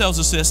Bible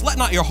tells us this, let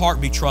not your heart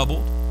be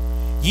troubled.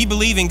 Ye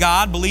believe in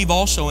God, believe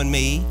also in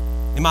me.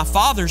 In my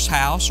Father's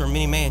house are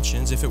many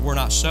mansions. If it were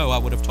not so, I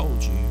would have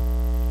told you.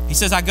 He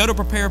says, I go to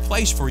prepare a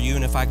place for you,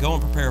 and if I go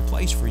and prepare a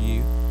place for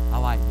you, I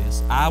like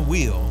this, I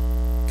will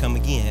come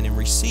again and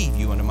receive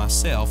you unto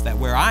myself, that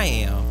where I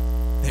am,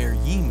 there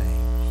ye may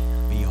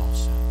be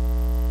also.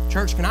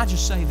 Church, can I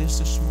just say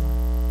this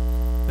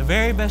morning? The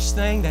very best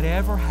thing that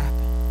ever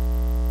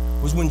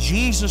happened was when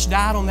Jesus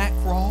died on that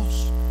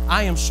cross.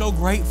 I am so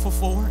grateful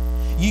for it.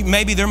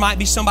 Maybe there might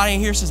be somebody in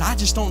here who says, I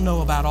just don't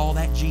know about all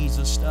that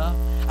Jesus stuff.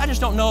 I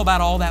just don't know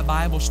about all that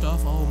Bible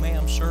stuff. Oh,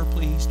 ma'am, sir,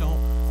 please don't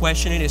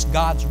question it. It's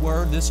God's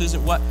Word. This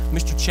isn't what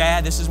Mr.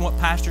 Chad, this isn't what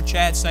Pastor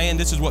Chad's saying.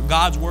 This is what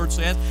God's Word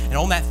says. And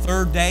on that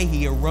third day,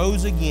 He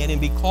arose again. And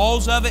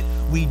because of it,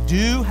 we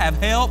do have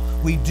help.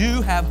 We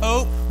do have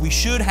hope. We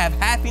should have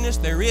happiness.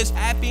 There is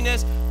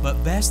happiness.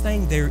 But best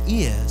thing, there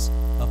is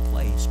a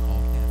place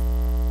called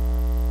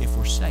heaven if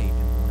we're saved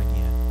and born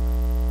again.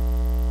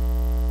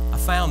 I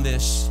found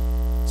this.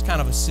 It's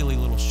kind of a silly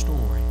little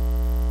story,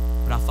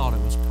 but I thought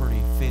it was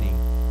pretty fitting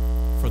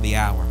for the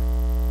hour.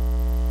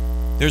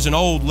 There's an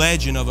old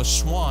legend of a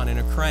swan and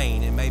a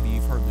crane, and maybe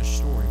you've heard this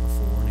story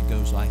before, and it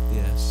goes like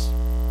this.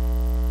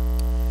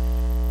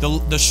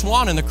 The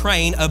swan and the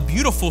crane, a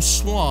beautiful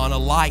swan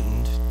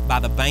alightened by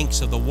the banks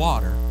of the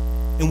water,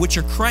 in which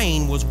a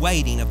crane was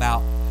waiting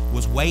about. He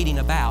was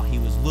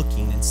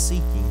looking and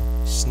seeking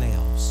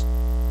snails.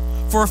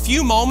 For a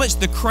few moments,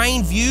 the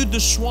crane viewed the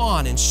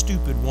swan in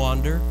stupid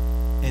wonder,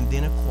 and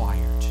then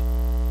inquired,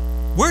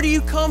 Where do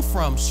you come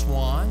from,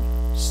 swan?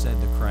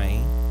 Said the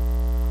crane.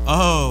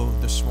 Oh,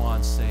 the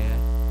swan said,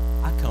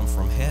 I come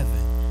from heaven.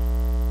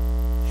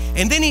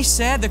 And then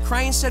the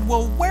crane said,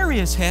 well, where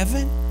is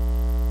heaven?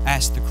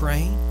 Asked the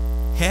crane.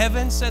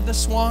 Heaven, said the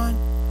swan.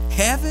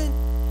 Heaven?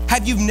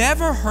 Have you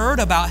never heard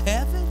about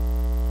heaven?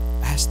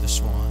 Asked the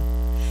swan.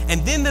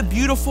 And then the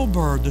beautiful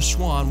bird, the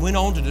swan, went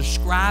on to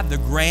describe the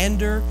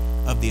grandeur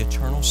of the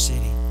eternal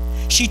city.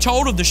 She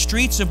told of the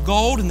streets of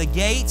gold and the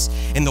gates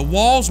and the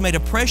walls made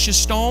of precious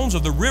stones,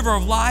 of the river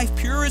of life,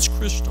 pure as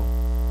crystal,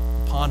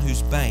 upon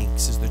whose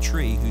banks is the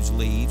tree whose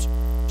leaves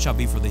shall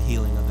be for the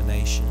healing of the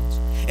nations.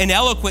 In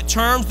eloquent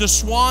terms, the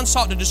swan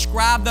sought to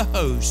describe the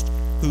host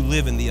who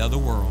live in the other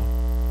world,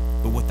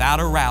 but without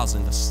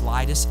arousing the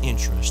slightest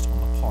interest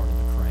on the part of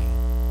the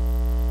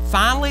crane.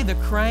 Finally, the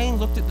crane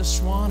looked at the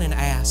swan and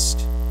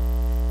asked,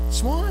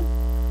 Swan,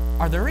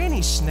 are there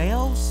any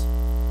snails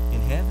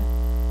in heaven?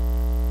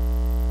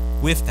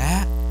 With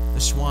that, the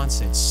swan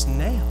said,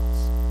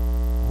 Snails?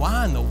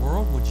 Why in the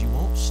world would you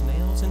want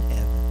snails in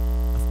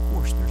heaven? Of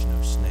course there's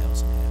no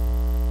snails in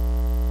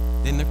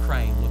heaven. Then the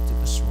crane looked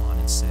at the swan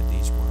and said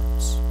these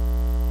words.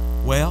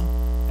 Well,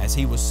 as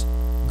he was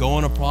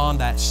going upon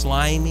that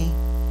slimy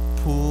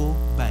pool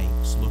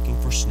banks looking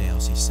for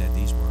snails, he said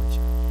these words,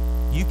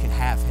 You can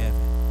have heaven.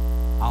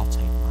 I'll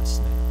take my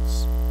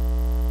snails.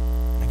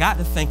 And I got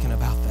to thinking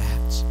about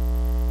that.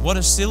 What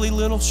a silly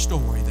little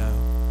story, though.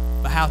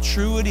 But how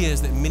true it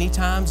is that many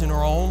times in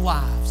our own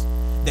lives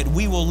that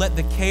we will let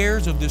the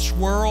cares of this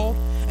world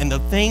and the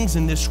things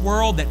in this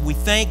world that we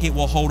think it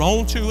will hold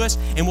on to us,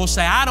 and we'll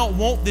say, I don't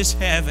want this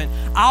heaven.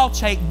 I'll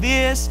take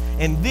this,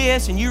 and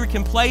you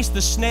can place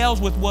the snails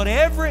with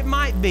whatever it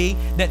might be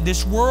that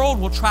this world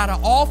will try to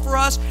offer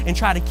us and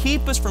try to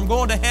keep us from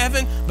going to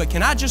heaven. But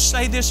can I just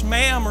say this,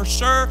 ma'am or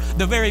sir,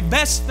 the very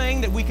best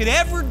thing that we could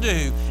ever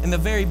do, and the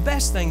very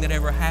best thing that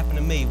ever happened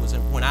to me was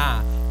when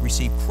I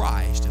received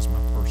Christ as my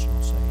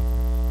personal Savior.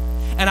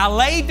 and I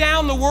laid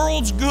down the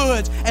world's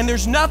goods, and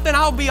there's nothing,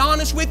 I'll be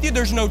honest with you,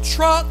 there's no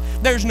truck,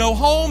 there's no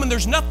home, and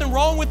there's nothing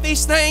wrong with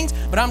these things,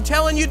 but I'm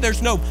telling you,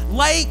 there's no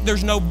lake,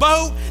 there's no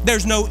boat,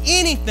 there's no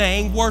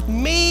anything worth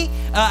me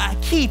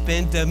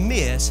keeping to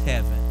miss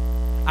heaven.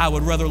 I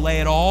would rather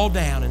lay it all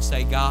down and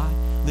say, God,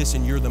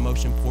 listen, you're the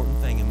most important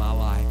thing in my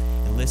life.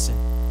 And listen,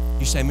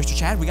 you say, Mr.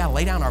 Chad, we got to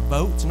lay down our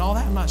boats and all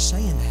that. I'm not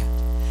saying that.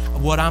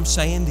 What I'm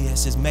saying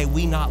this is, may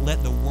we not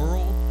let the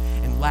world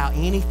and allow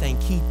anything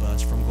keep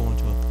us from going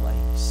to a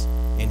place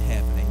in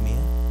heaven.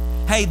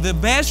 Amen. Hey, the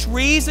best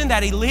reason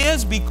that He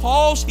lives,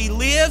 because He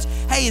lives,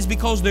 hey, is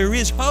because there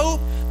is hope,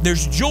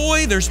 there's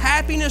joy, there's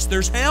happiness,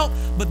 there's help.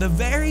 But the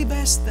very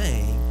best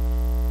thing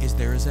is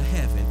there is a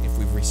heaven if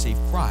we've received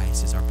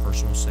Christ as our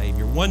personal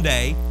Savior. One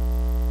day,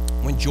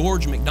 when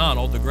George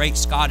MacDonald, the great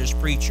Scottish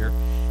preacher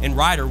and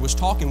writer, was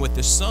talking with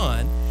his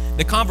son,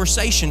 the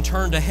conversation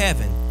turned to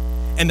heaven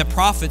and the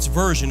prophet's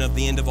version of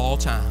the end of all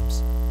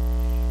times.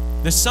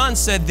 The son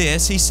said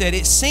this, he said,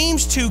 "It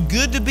seems too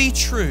good to be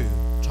true,"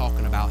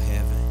 talking about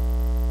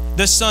heaven.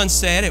 The son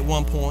said at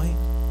one point,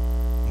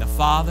 and the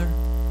father,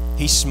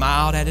 he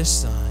smiled at his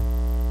son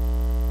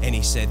and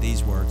he said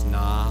these words,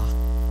 "Nah."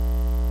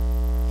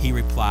 He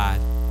replied,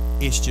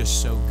 "It's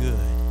just so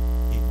good,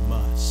 it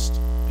must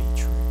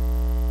be true."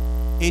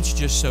 It's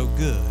just so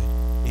good,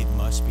 it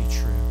must be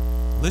true.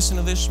 Listen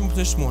to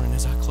this morning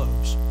as I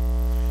close.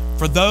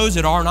 For those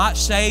that are not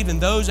saved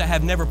and those that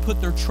have never put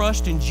their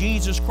trust in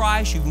Jesus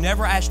Christ, you've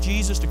never asked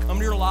Jesus to come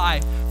to your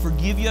life,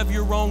 forgive you of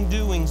your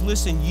wrongdoings.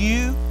 Listen,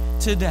 you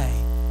today,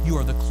 you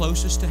are the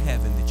closest to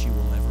heaven that you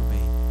will ever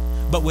be.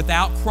 But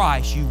without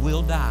Christ, you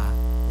will die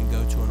and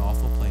go to an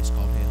awful place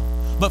called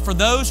hell. But for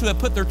those who have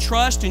put their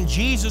trust in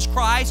Jesus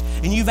Christ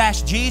and you've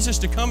asked Jesus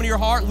to come into your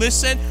heart,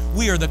 listen,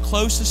 we are the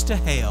closest to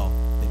hell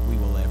that we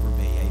will ever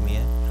be.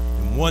 Amen.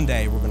 And one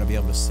day we're going to be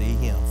able to see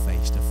Him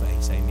face to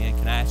face. Amen.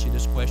 Can I ask you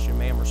this question,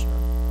 ma'am or sir?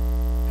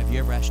 Have you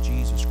ever asked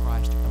Jesus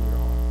Christ to come to your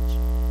hearts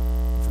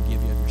and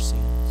forgive you of your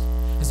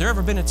sins? Has there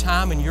ever been a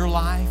time in your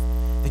life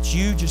that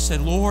you just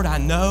said, Lord, I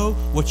know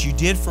what you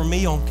did for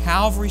me on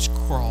Calvary's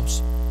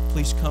cross.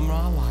 Please come to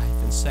my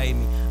life and save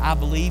me. I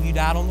believe you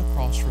died on the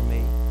cross for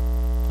me.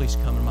 Please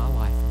come in my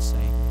life and save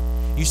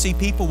me. You see,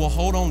 people will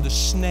hold on to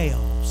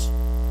snails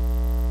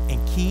and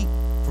keep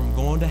from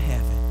going to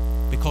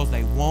heaven because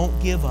they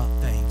won't give up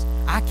things.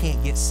 I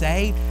can't get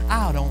saved.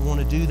 I don't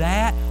want to do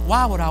that.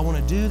 Why would I want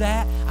to do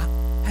that?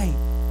 Hey,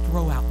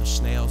 throw out the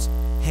snails.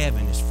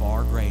 Heaven is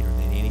far greater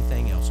than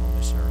anything else on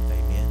this earth.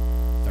 Amen.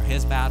 With our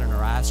heads bowed and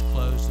our eyes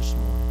closed this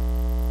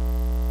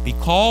morning.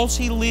 Because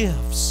He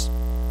lives,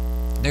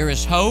 there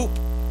is hope,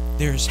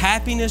 there is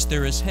happiness,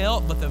 there is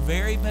help, but the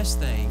very best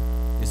thing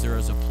is there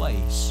is a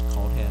place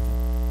called heaven.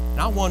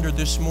 And I wonder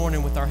this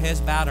morning, with our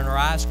heads bowed and our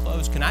eyes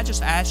closed, can I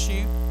just ask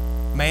you,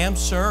 ma'am,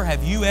 sir,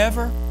 have you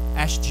ever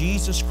asked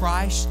Jesus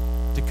Christ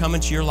to come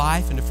into your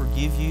life and to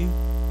forgive you?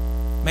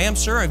 Ma'am,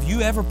 sir, have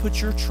you ever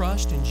put your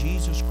trust in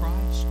Jesus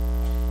Christ?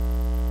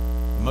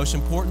 The most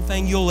important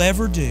thing you'll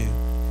ever do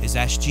is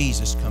ask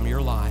Jesus to come to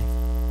your life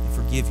and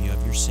forgive you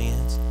of your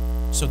sins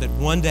so that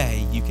one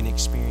day you can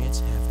experience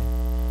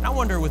heaven. And I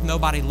wonder, with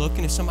nobody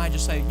looking, if somebody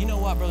just say, you know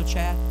what, Brother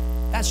Chad,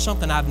 that's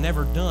something I've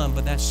never done,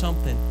 but that's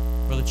something,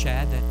 Brother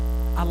Chad, that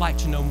I'd like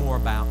to know more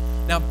about.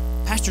 Now,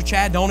 Pastor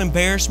Chad, don't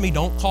embarrass me,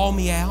 don't call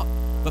me out,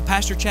 but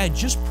Pastor Chad,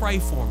 just pray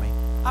for me.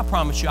 I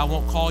promise you I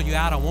won't call you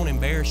out, I won't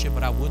embarrass you,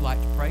 but I would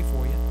like to pray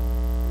for you.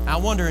 I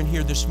wonder in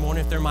here this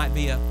morning if there might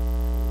be a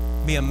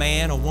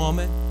man, a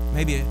woman,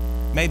 maybe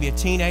a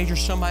teenager,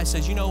 somebody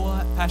says, you know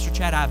what, Pastor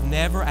Chad, I've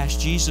never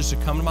asked Jesus to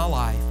come to my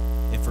life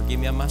and forgive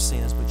me of my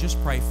sins, but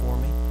just pray for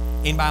me.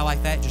 Anybody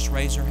like that, just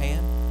raise their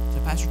hand.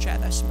 Say, Pastor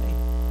Chad, that's me.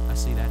 I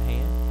see that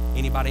hand.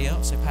 Anybody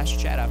else? Say, Pastor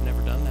Chad, I've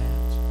never done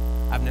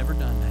that. I've never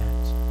done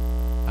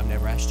that. I've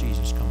never asked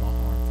Jesus to come to my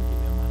heart and forgive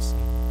me of my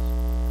sins.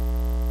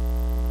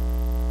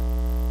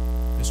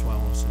 This is what I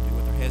want us to do.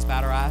 With our heads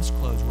bowed, our eyes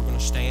closed, we're going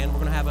to stand. We're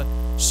going to have a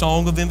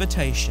song of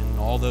invitation.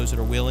 All those that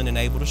are willing and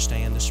able to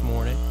stand this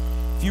morning.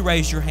 If you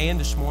raise your hand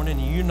this morning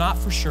and you're not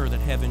for sure that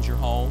heaven's your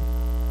home,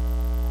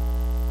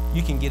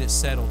 you can get it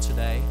settled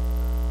today.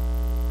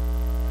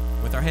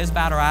 With our heads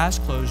bowed, our eyes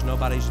closed,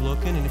 nobody's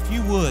looking. And if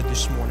you would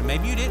this morning,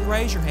 maybe you didn't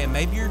raise your hand,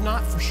 maybe you're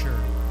not for sure.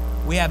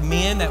 We have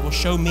men that will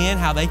show men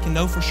how they can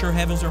know for sure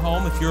heaven's their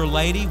home. If you're a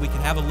lady, we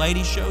can have a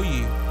lady show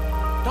you.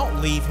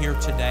 Don't leave here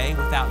today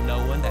without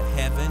knowing that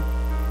heaven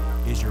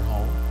is your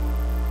home.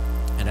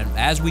 And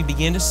as we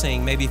begin to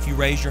sing, maybe if you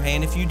raised your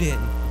hand, if you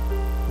didn't,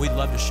 we'd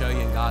love to show you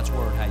in God's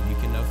Word how you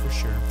can know for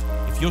sure.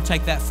 If you'll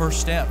take that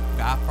first step,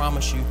 I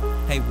promise you,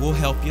 hey, we'll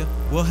help you.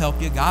 We'll help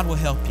you. God will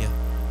help you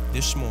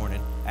this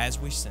morning as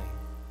we sing.